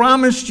and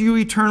promised you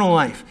eternal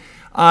life,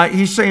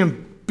 He's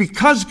saying,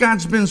 because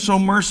God's been so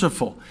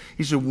merciful,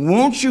 He said,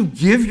 won't you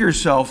give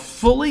yourself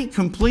fully,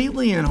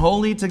 completely, and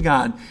wholly to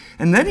God?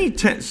 And then He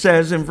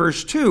says in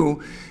verse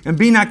 2, and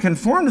be not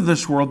conformed to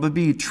this world, but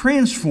be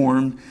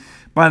transformed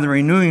by the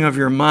renewing of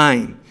your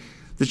mind,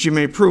 that you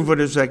may prove what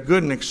is that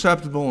good and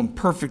acceptable and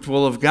perfect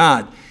will of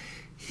God.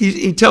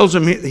 He tells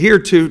them here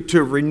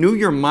to renew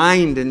your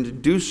mind and to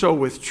do so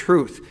with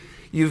truth.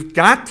 You've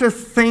got to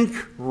think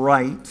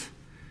right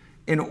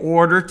in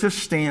order to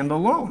stand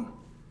alone.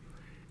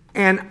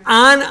 And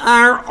on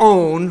our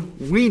own,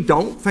 we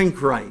don't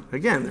think right.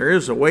 Again, there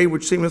is a way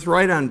which seemeth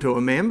right unto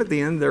a man, but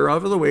the end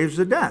thereof are the ways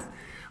of death.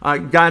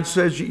 God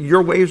says,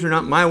 your ways are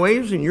not my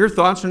ways, and your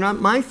thoughts are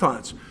not my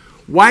thoughts.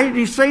 Why did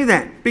He say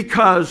that?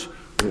 Because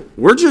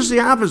we're just the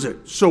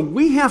opposite. So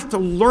we have to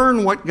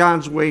learn what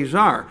God's ways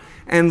are.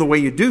 And the way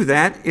you do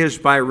that is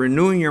by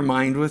renewing your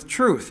mind with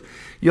truth.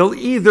 You'll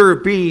either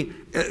be,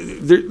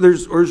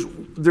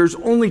 there's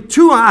only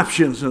two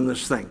options in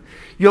this thing.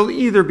 You'll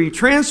either be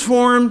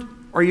transformed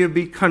or you'll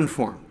be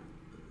conformed.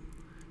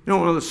 You know,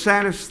 one of the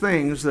saddest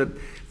things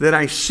that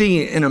I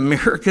see in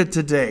America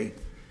today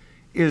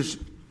is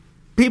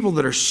people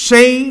that are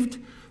saved,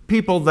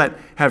 people that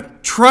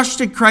have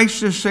trusted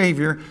Christ as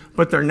Savior,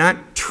 but they're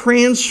not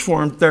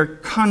transformed, they're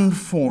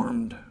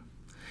conformed.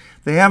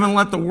 They haven't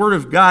let the Word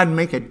of God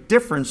make a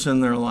difference in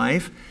their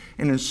life,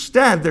 and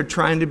instead they're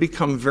trying to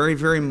become very,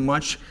 very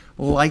much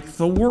like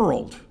the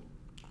world.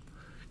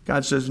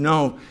 God says,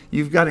 no,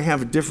 you've got to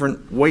have a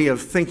different way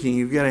of thinking.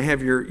 You've got to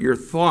have your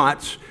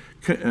thoughts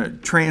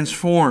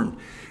transformed.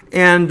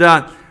 And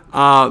the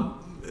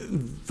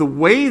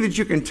way that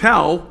you can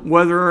tell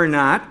whether or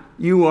not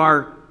you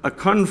are a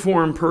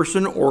conformed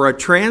person or a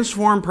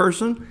transformed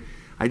person,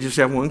 I just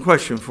have one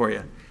question for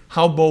you.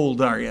 How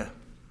bold are you?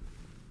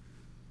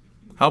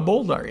 How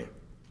bold are you?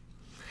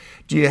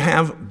 Do you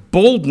have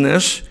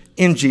boldness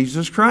in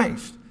Jesus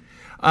Christ?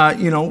 Are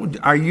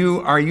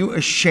you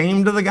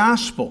ashamed of the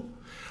gospel?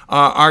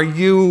 Are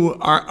you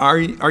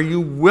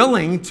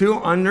willing to,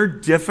 under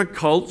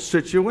difficult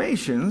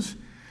situations,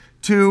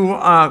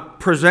 to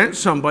present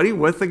somebody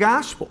with the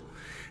gospel?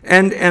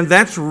 And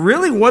that's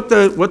really what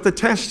the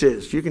test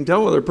is. You can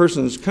tell whether a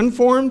person is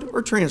conformed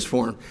or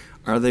transformed.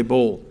 Are they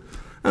bold?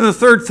 And the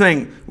third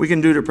thing we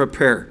can do to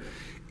prepare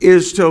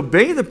is to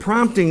obey the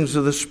promptings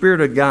of the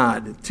Spirit of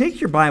God.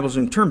 Take your Bibles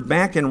and turn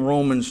back in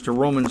Romans to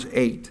Romans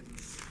 8.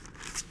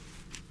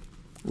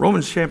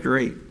 Romans chapter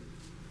 8.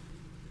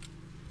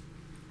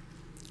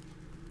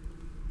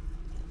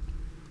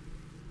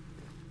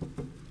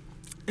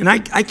 And I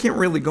can't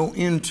really go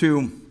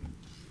into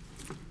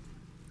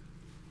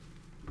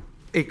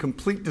a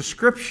complete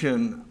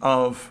description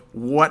of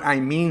what I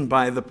mean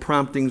by the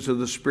promptings of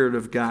the Spirit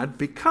of God,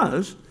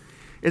 because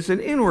it's an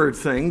inward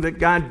thing that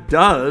God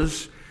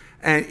does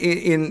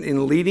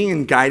in leading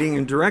and guiding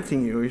and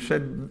directing you. He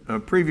said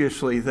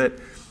previously that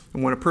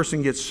when a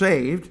person gets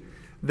saved,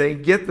 they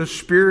get the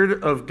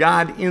Spirit of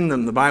God in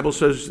them. The Bible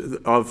says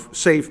of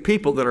saved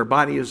people that our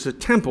body is the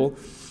temple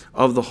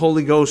of the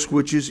Holy Ghost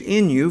which is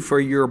in you, for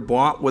you're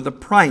bought with a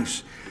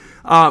price.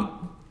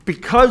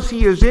 Because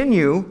He is in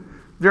you,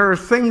 there are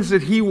things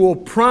that He will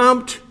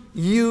prompt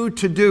you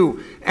to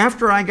do.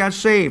 After I got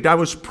saved, I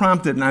was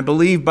prompted, and I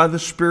believe by the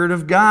Spirit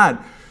of God,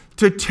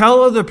 to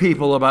tell other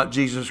people about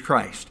Jesus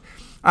Christ.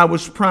 I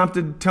was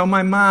prompted to tell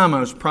my mom. I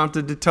was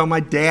prompted to tell my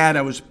dad.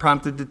 I was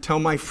prompted to tell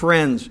my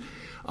friends.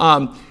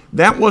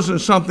 That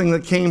wasn't something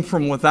that came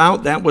from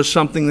without. That was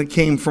something that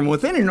came from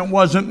within, and it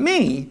wasn't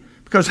me,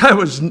 because I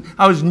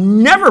was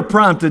never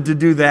prompted to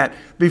do that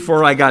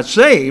before I got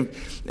saved.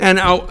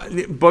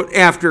 But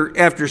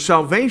after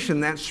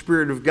salvation, that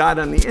Spirit of God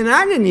and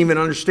I didn't even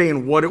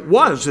understand what it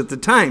was at the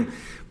time,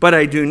 but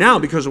I do now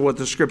because of what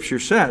the Scripture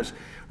says.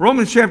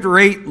 Romans chapter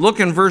 8, look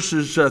in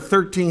verses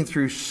 13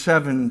 through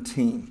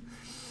 17.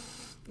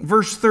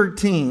 Verse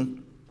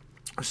 13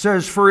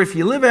 says, "For if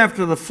you live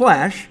after the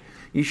flesh,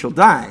 ye shall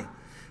die."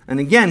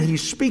 And again,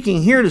 he's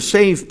speaking here to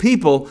save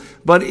people.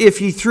 "But if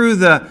ye through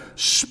the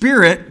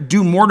Spirit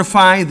do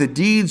mortify the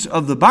deeds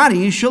of the body,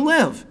 ye shall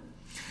live.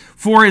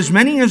 For as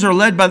many as are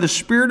led by the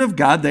Spirit of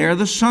God, they are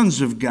the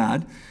sons of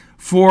God.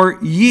 For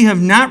ye have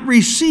not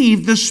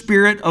received the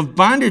spirit of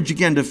bondage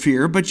again to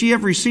fear, but ye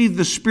have received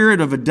the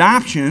Spirit of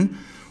adoption,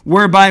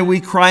 whereby we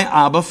cry,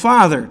 Abba,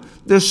 Father.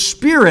 The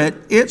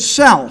Spirit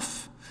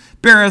itself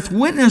beareth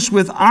witness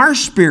with our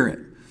spirit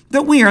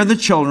that we are the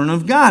children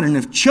of God. And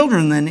if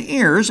children, then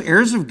heirs,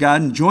 heirs of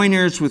God, and joint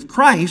heirs with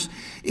Christ,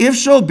 if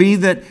so be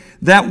that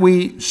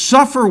we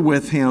suffer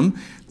with him,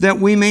 that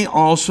we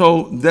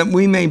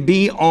may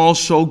be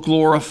also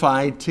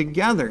glorified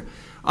together."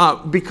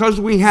 Because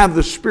we have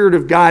the Spirit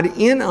of God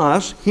in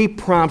us, he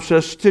prompts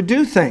us to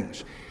do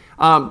things.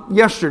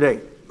 Yesterday,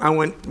 I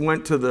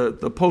went to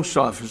the post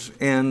office,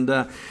 and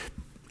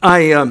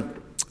I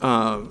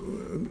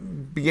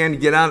began to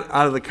get out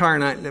of the car,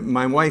 and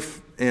my wife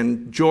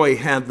and Joy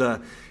had the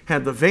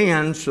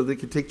van so they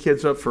could take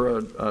kids up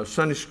for a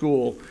Sunday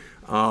school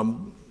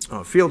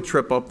field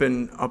trip up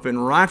in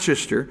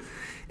Rochester,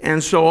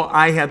 and so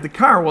I had the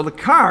car. Well, the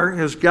car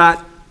has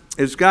got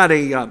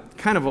a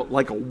kind of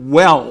like a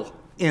well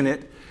in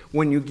it.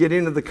 When you get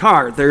into the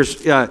car,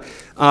 there's a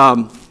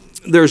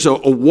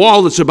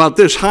wall that's about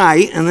this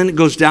high, and then it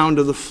goes down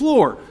to the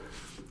floor.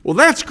 Well,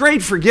 that's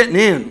great for getting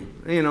in,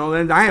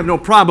 and I have no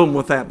problem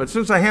with that. But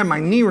since I had my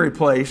knee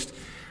replaced,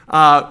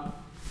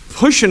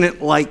 pushing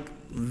it like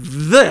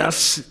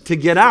this to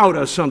get out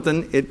of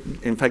something,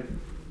 in fact,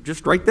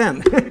 just right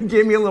then, it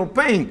gave me a little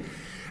pain.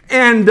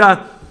 And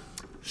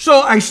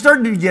so I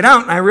started to get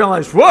out, and I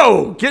realized,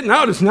 whoa, getting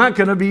out is not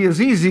going to be as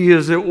easy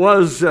as it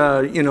was,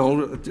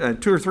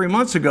 2 or 3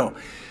 months ago.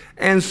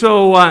 And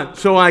so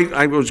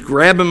I was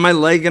grabbing my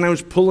leg, and I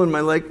was pulling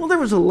my leg. Well, there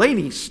was a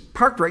lady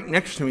parked right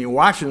next to me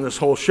watching this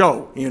whole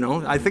show.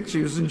 I think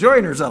she was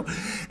enjoying herself.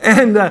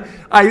 And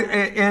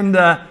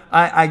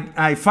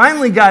I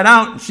finally got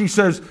out, and she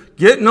says,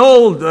 "Getting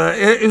old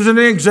isn't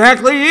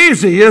exactly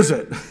easy, is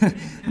it?"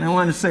 And I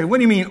wanted to say, "What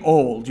do you mean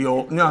old? You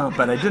old?" No,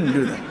 but I didn't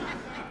do that.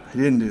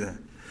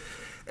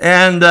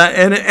 And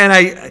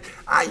I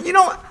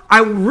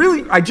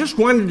just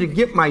wanted to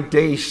get my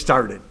day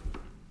started.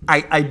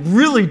 I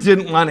really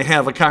didn't want to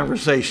have a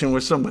conversation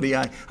with somebody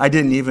I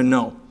didn't even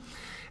know.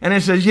 And I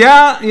said,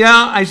 yeah.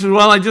 I said,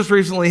 well, I just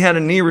recently had a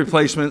knee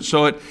replacement,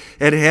 so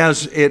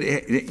it's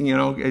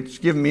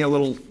given me a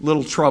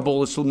little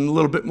trouble. It's a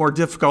little bit more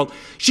difficult.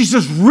 She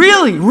says,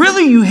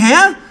 really you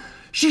have?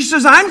 She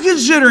says, I'm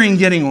considering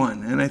getting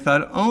one. And I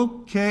thought,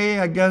 okay,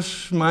 I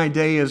guess my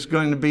day is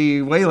going to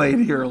be waylaid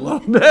here a little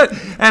bit.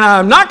 And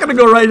I'm not going to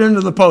go right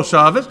into the post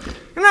office.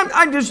 And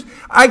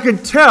I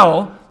could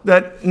tell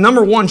that,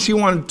 number one, she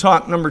wanted to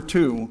talk. Number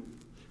two,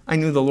 I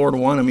knew the Lord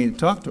wanted me to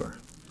talk to her.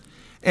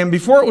 And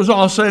before it was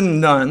all said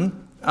and done,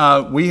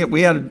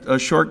 we had a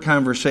short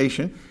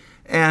conversation.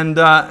 And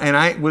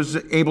I was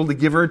able to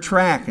give her a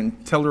tract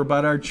and tell her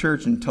about our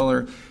church and tell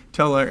her,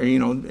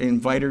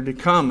 invite her to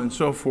come and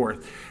so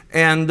forth.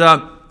 And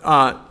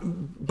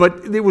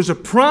but it was a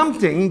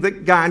prompting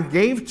that God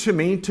gave to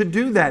me to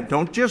do that.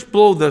 Don't just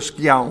blow this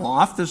gal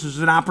off. This is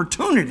an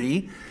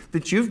opportunity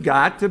that you've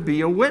got to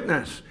be a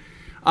witness.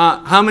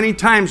 How many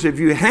times have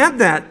you had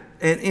that?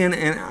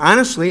 And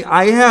honestly,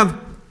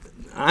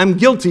 I'm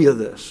guilty of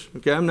this.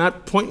 Okay, I'm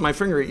not pointing my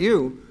finger at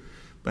you,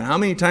 but how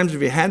many times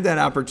have you had that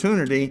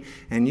opportunity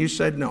and you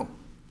said no?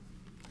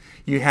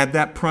 You had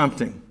that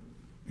prompting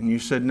and you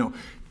said no.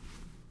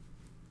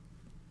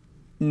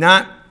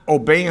 Not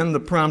obeying the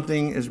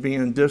prompting is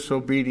being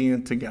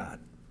disobedient to God.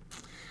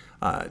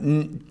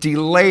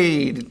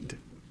 Delayed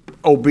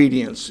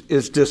obedience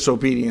is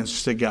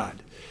disobedience to God.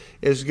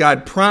 As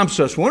God prompts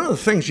us, one of the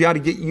things you ought to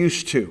get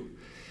used to,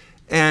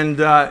 and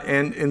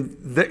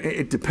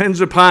it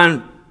depends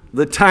upon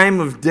the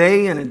time of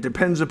day, and it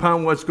depends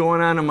upon what's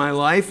going on in my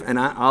life, and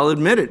I'll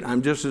admit it,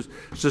 I'm just as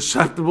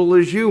susceptible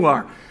as you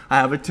are. I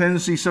have a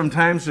tendency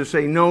sometimes to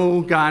say,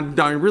 no, God,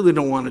 I really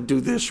don't want to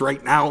do this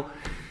right now.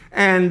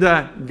 And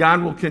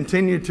God will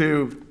continue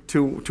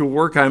to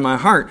work on my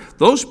heart.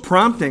 Those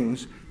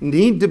promptings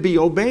need to be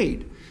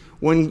obeyed.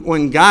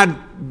 When God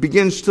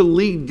begins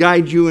to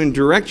guide you and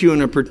direct you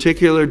in a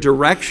particular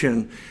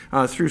direction,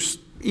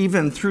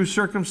 even through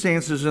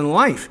circumstances in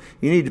life,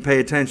 you need to pay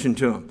attention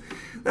to them.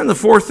 Then the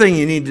fourth thing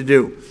you need to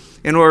do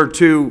in order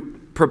to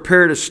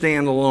prepare to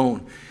stand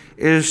alone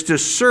is to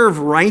serve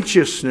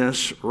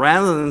righteousness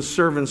rather than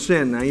serving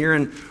sin. Now you're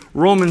in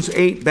Romans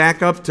 8,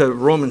 back up to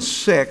Romans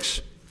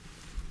 6.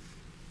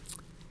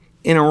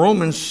 In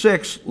Romans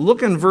 6,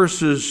 look in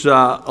verses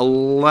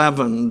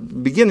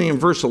 11, beginning in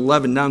verse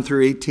 11 down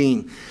through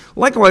 18.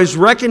 Likewise,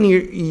 reckon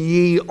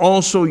ye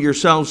also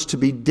yourselves to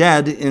be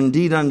dead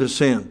indeed unto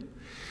sin,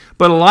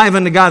 but alive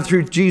unto God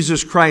through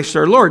Jesus Christ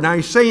our Lord. Now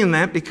he's saying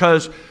that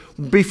because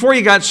before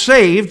you got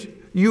saved,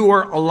 you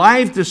were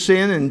alive to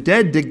sin and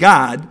dead to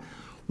God.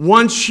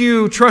 Once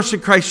you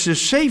trusted Christ as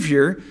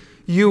Savior,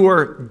 you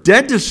are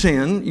dead to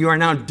sin. You are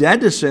now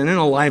dead to sin and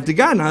alive to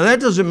God. Now,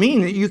 that doesn't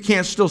mean that you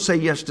can't still say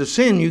yes to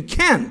sin. You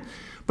can,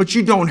 but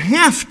you don't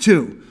have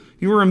to.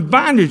 You were in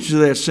bondage to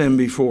that sin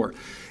before.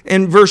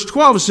 In verse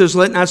 12, it says,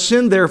 "Let not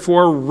sin,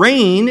 therefore,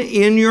 reign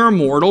in your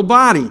mortal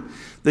body,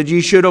 that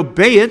ye should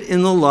obey it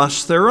in the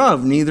lust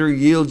thereof. Neither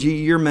yield ye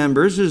your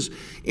members as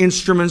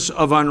instruments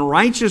of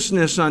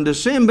unrighteousness unto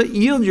sin, but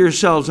yield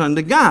yourselves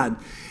unto God,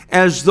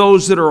 as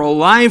those that are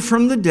alive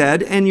from the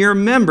dead, and your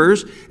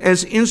members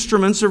as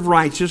instruments of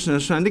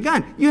righteousness unto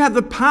God." You have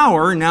the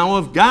power now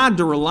of God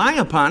to rely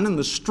upon and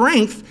the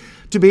strength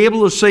to be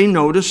able to say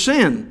no to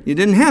sin. You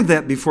didn't have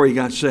that before you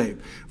got saved.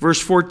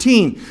 Verse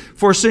 14,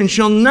 "For sin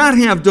shall not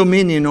have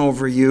dominion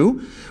over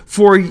you,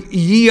 for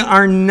ye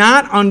are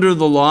not under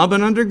the law,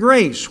 but under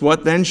grace.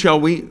 What then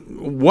shall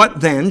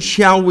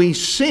we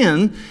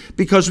sin,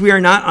 because we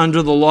are not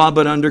under the law,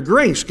 but under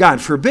grace?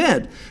 God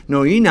forbid.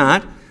 Know ye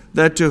not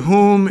that to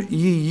whom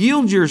ye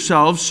yield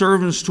yourselves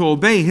servants to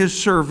obey, his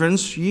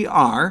servants ye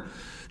are,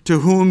 to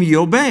whom ye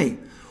obey,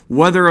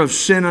 whether of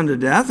sin unto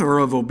death, or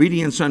of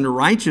obedience unto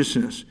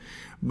righteousness?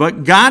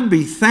 But God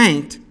be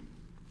thanked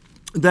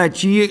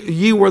that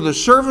ye were the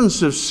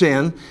servants of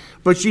sin,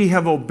 but ye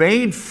have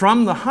obeyed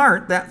from the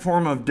heart that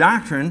form of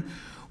doctrine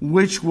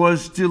which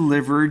was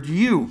delivered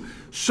you."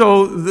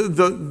 So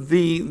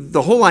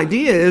the whole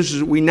idea is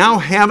that we now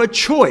have a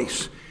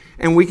choice,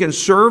 and we can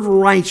serve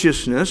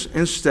righteousness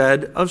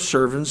instead of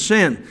serving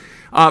sin.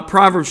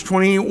 Proverbs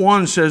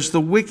 28:1 says,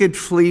 "The wicked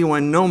flee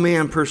when no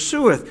man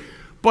pursueth,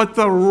 but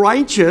the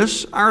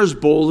righteous are as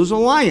bold as a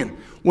lion."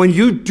 When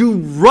you do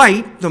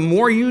right, the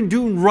more you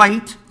do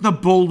right, the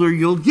bolder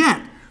you'll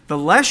get. The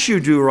less you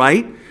do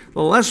right,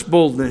 the less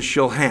boldness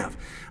you'll have.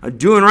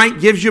 Doing right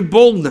gives you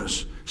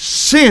boldness.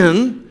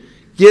 Sin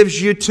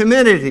gives you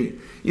timidity.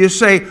 You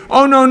say,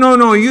 "Oh,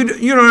 no, you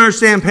don't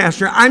understand,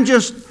 Pastor.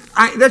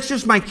 That's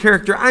just my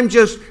character. I'm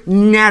just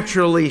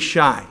naturally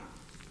shy."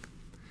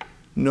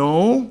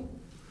 No,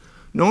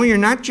 you're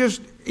not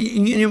just,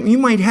 you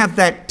might have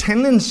that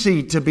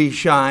tendency to be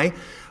shy,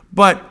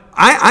 but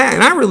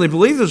I really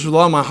believe this with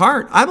all my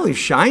heart. I believe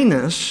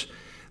shyness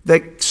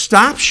that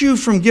stops you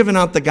from giving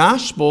out the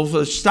gospel,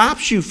 that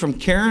stops you from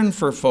caring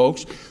for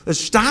folks, that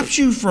stops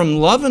you from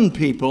loving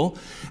people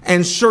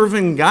and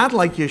serving God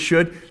like you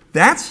should,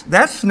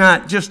 that's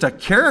not just a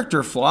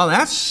character flaw,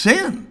 that's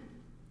sin.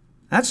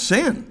 That's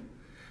sin.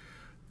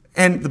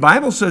 And the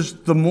Bible says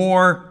the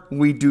more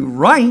we do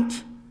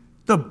right,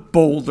 the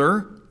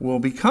bolder we'll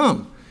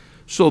become.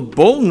 So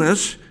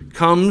boldness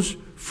comes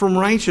from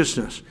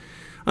righteousness.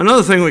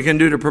 Another thing we can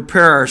do to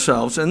prepare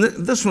ourselves, and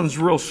this one's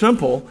real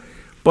simple,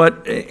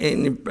 but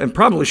and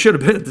probably should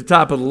have been at the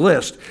top of the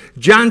list.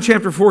 John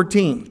chapter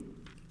 14.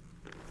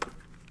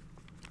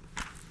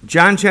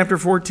 John chapter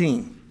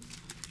 14.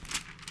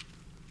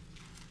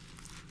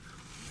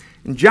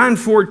 In John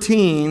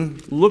 14,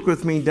 look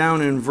with me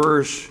down in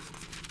verse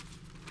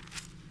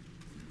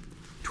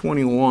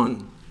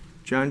 21.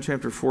 John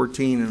chapter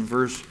 14 and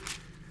verse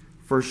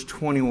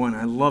 21.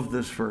 I love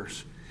this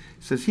verse.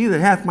 It says, "He that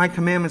hath my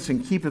commandments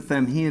and keepeth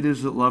them, he it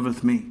is that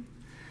loveth me.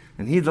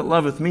 And he that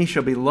loveth me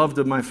shall be loved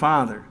of my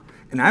Father.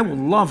 And I will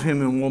love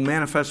him and will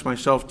manifest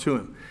myself to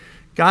him."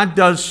 God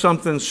does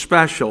something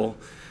special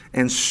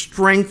and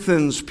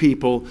strengthens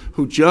people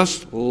who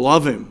just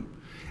love him.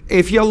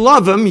 If you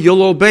love him,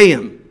 you'll obey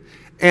him.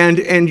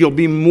 And you'll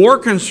be more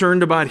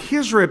concerned about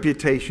his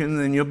reputation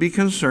than you'll be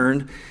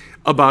concerned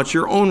about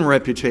your own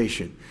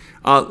reputation.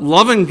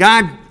 Loving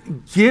God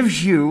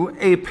gives you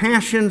a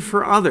passion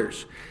for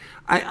others.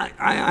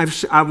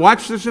 I've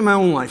watched this in my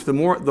own life. The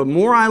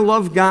more I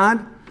love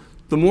God,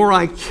 the more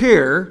I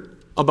care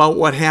about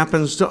what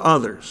happens to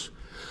others.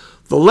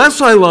 The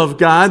less I love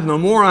God, the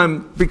more I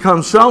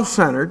become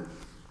self-centered,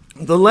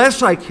 the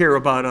less I care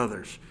about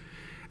others.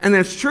 And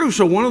that's true.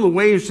 So one of the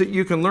ways that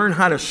you can learn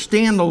how to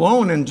stand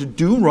alone and to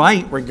do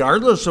right,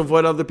 regardless of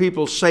what other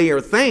people say or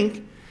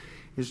think,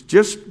 is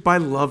just by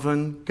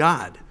loving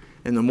God.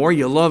 And the more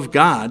you love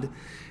God,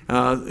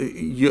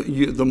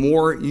 the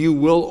more you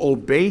will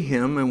obey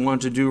him and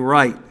want to do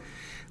right.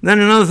 Then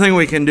another thing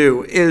we can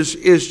do is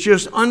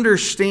just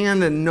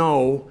understand and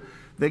know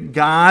that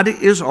God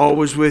is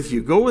always with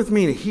you. Go with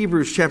me to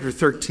Hebrews chapter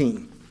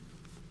 13.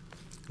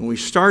 And we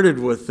started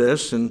with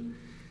this, and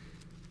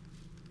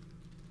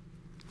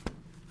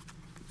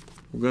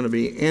we're going to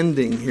be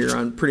ending here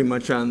on pretty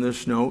much on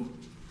this note.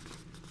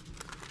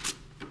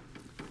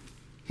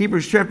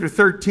 Hebrews chapter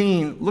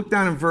 13, look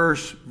down in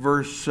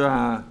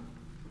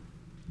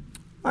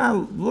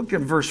look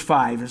at verse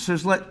 5. It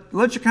says, let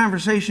your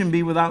conversation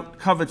be without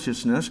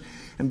covetousness,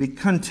 and be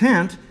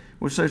content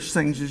with such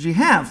things as ye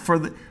have.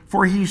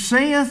 For he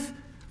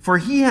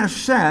has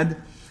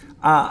said,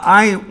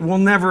 I will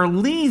never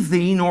leave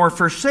thee nor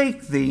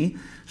forsake thee,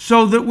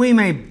 so that we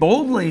may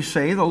boldly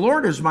say, the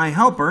Lord is my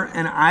helper,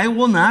 and I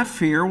will not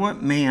fear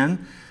what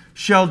man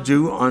shall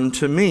do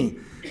unto me.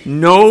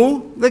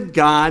 Know that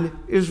God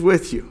is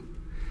with you.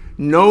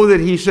 Know that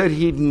he said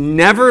he'd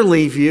never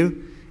leave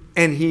you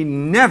and He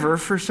never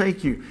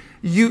forsake you.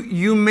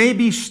 You may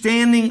be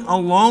standing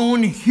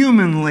alone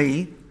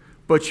humanly,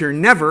 but you're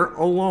never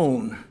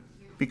alone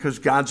because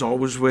God's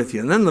always with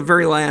you. And then the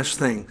very last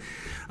thing,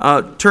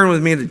 turn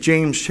with me to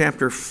James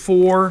chapter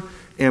 4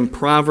 and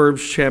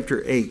Proverbs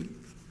chapter 8.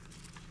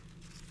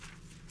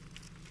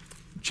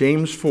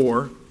 James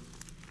 4.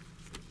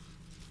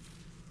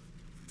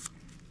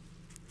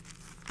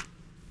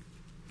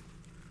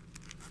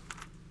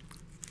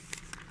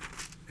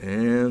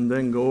 And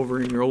then go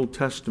over in your Old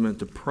Testament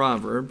to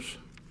Proverbs.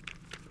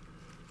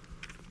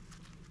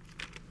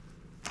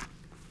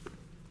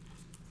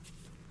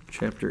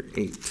 Chapter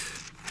 8.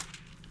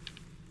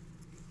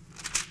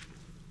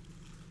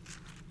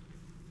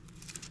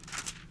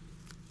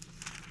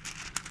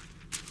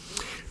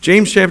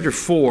 James chapter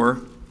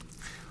 4,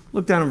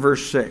 look down in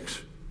verse 6.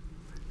 It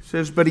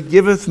says, "But He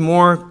giveth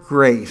more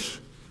grace.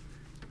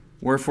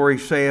 Wherefore He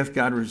saith,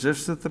 God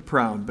resisteth the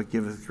proud, but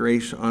giveth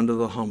grace unto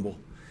the humble."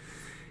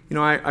 You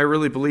know, I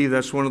really believe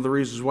that's one of the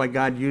reasons why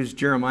God used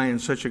Jeremiah in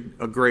such a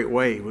great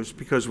way, was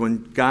because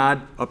when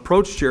God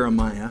approached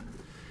Jeremiah,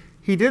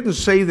 He didn't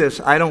say this,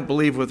 I don't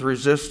believe, with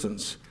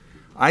resistance.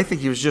 I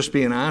think He was just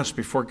being honest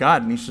before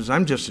God, and He says,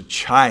 I'm just a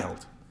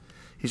child.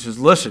 He says,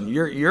 listen,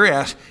 you're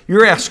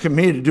asking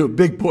me to do a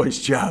big boy's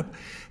job,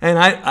 and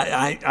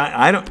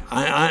I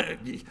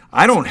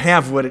don't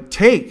have what it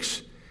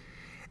takes.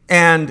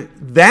 And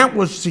that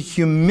was the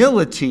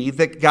humility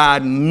that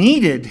God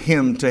needed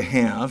him to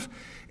have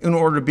in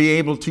order to be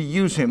able to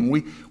use him.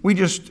 We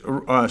just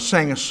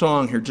sang a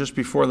song here just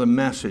before the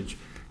message.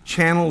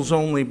 Channels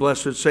only,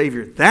 blessed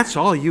Savior. That's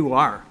all you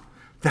are.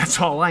 That's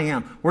all I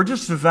am. We're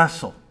just a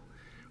vessel.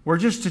 We're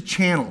just a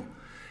channel.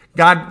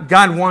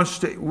 God wants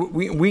to,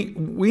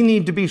 we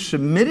need to be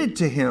submitted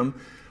to Him,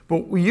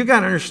 but you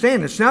got to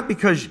understand, it's not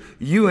because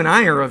you and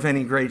I are of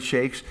any great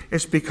shakes,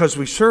 it's because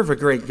we serve a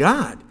great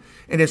God.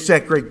 And it's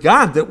that great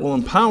God that will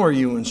empower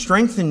you and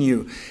strengthen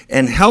you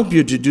and help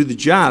you to do the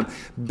job.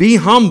 Be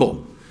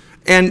humble.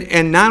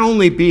 And not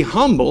only be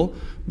humble,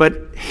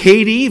 but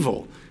hate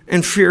evil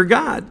and fear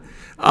God.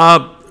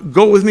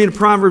 Go with me to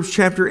Proverbs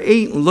chapter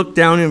 8 and look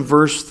down in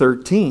verse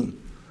 13.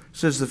 It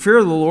says, the fear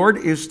of the Lord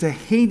is to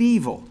hate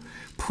evil,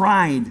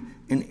 pride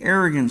and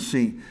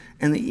arrogancy,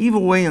 and the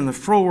evil way and the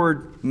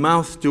froward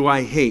mouth do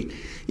I hate.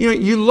 You know,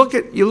 you look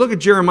at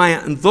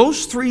Jeremiah, and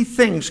those three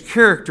things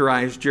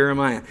characterize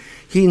Jeremiah.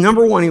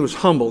 Number one, he was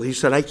humble. He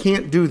said, I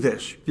can't do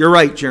this. You're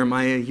right,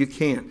 Jeremiah, you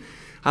can't.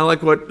 I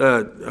like what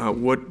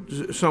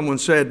someone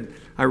said.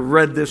 I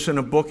read this in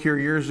a book here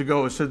years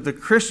ago. It said, the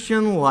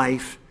Christian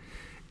life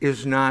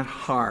is not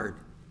hard.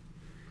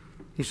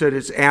 He said,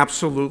 it's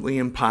absolutely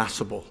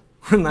impossible.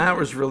 And that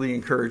was really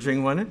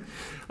encouraging, wasn't it?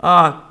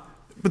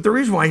 But the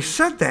reason why he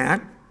said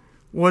that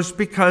was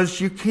because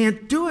you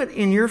can't do it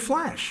in your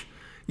flesh.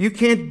 You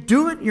can't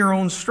do it in your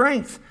own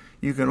strength.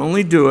 You can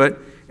only do it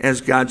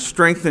as God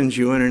strengthens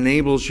you and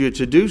enables you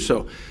to do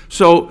so.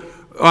 So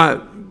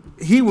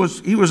he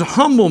was a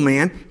humble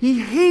man. He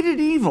hated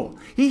evil.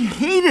 He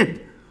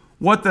hated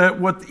what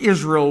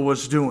Israel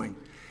was doing.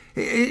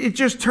 It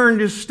just turned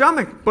his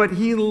stomach. But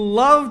he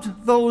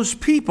loved those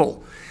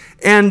people,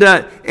 and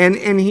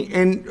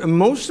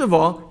most of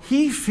all,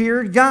 he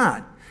feared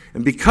God.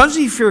 And because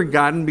he feared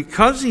God, and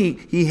because he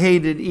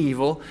hated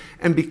evil,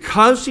 and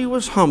because he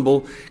was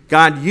humble,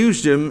 God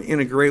used him in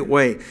a great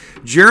way.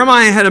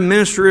 Jeremiah had a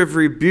ministry of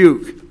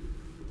rebuke,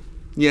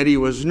 yet he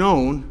was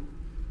known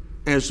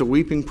as the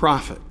weeping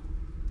prophet.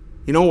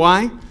 You know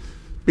why?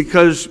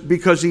 Because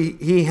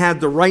he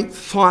had the right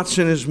thoughts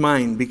in his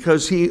mind,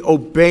 because he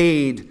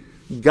obeyed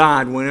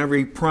God whenever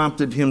He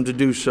prompted him to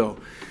do so,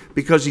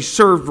 because he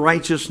served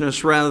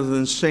righteousness rather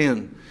than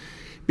sin,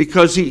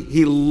 because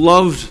he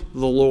loved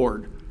the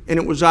Lord. And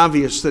it was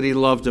obvious that he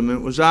loved Him.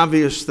 It was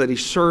obvious that he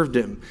served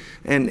Him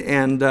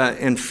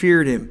and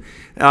feared Him.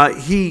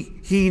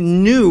 He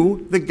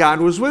knew that God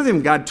was with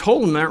him. God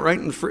told him that right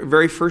in the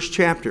very first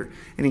chapter.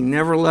 And He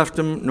never left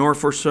him nor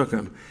forsook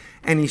him.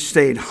 And he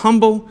stayed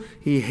humble.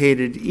 He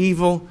hated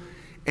evil.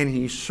 And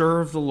he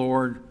served the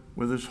Lord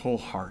with his whole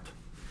heart.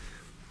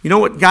 You know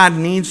what God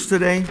needs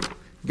today?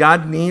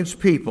 God needs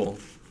people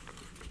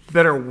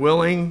that are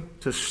willing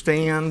to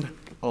stand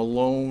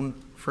alone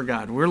for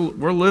God. We're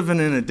living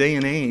in a day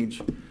and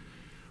age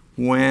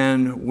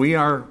when we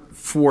are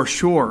for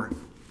sure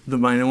the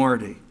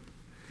minority.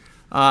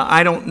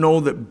 I don't know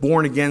that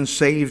born-again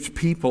saved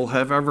people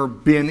have ever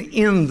been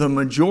in the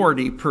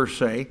majority per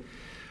se,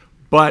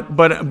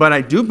 but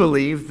I do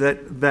believe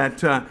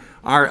that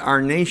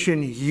our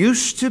nation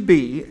used to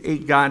be a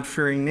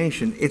God-fearing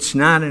nation. It's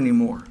not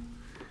anymore.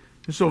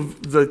 So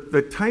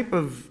the type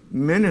of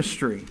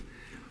ministry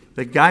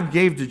that God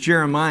gave to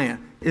Jeremiah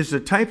is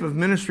the type of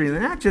ministry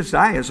that not just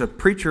I as a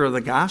preacher of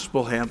the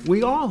gospel have,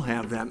 we all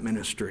have that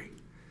ministry.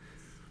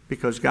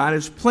 Because God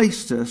has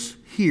placed us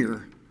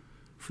here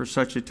for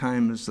such a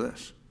time as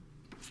this.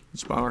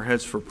 Let's bow our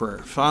heads for prayer.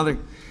 Father,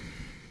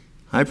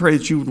 I pray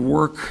that You would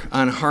work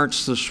on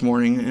hearts this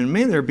morning, and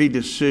may there be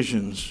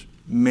decisions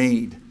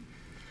made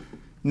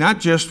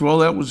Not just, well,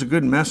 that was a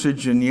good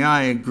message, and yeah,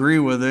 I agree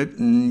with it,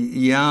 and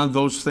yeah,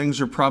 those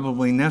things are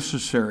probably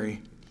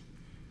necessary.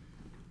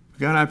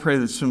 God, I pray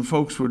that some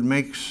folks would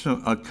make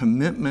a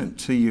commitment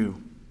to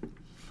you,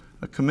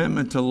 a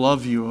commitment to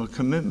love you, a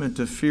commitment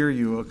to fear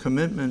you, a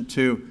commitment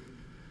to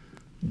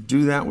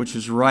do that which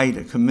is right,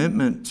 a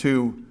commitment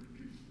to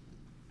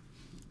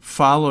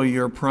follow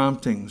your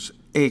promptings,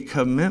 a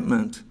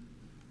commitment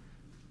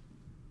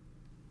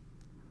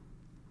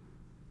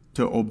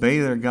to obey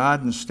their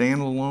God and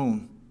stand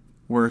alone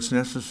where it's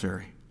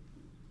necessary.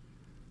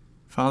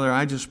 Father,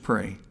 I just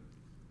pray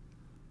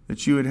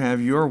that you would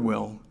have your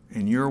will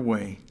and your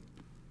way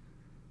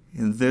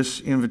in this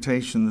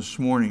invitation this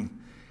morning.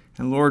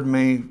 And Lord,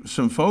 may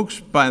some folks,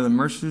 by the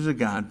mercies of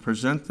God,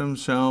 present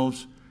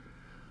themselves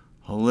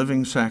a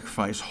living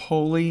sacrifice,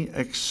 holy,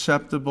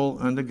 acceptable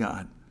unto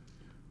God,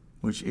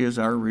 which is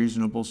our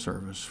reasonable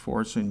service.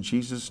 For it's in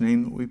Jesus'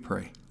 name that we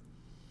pray.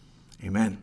 Amen.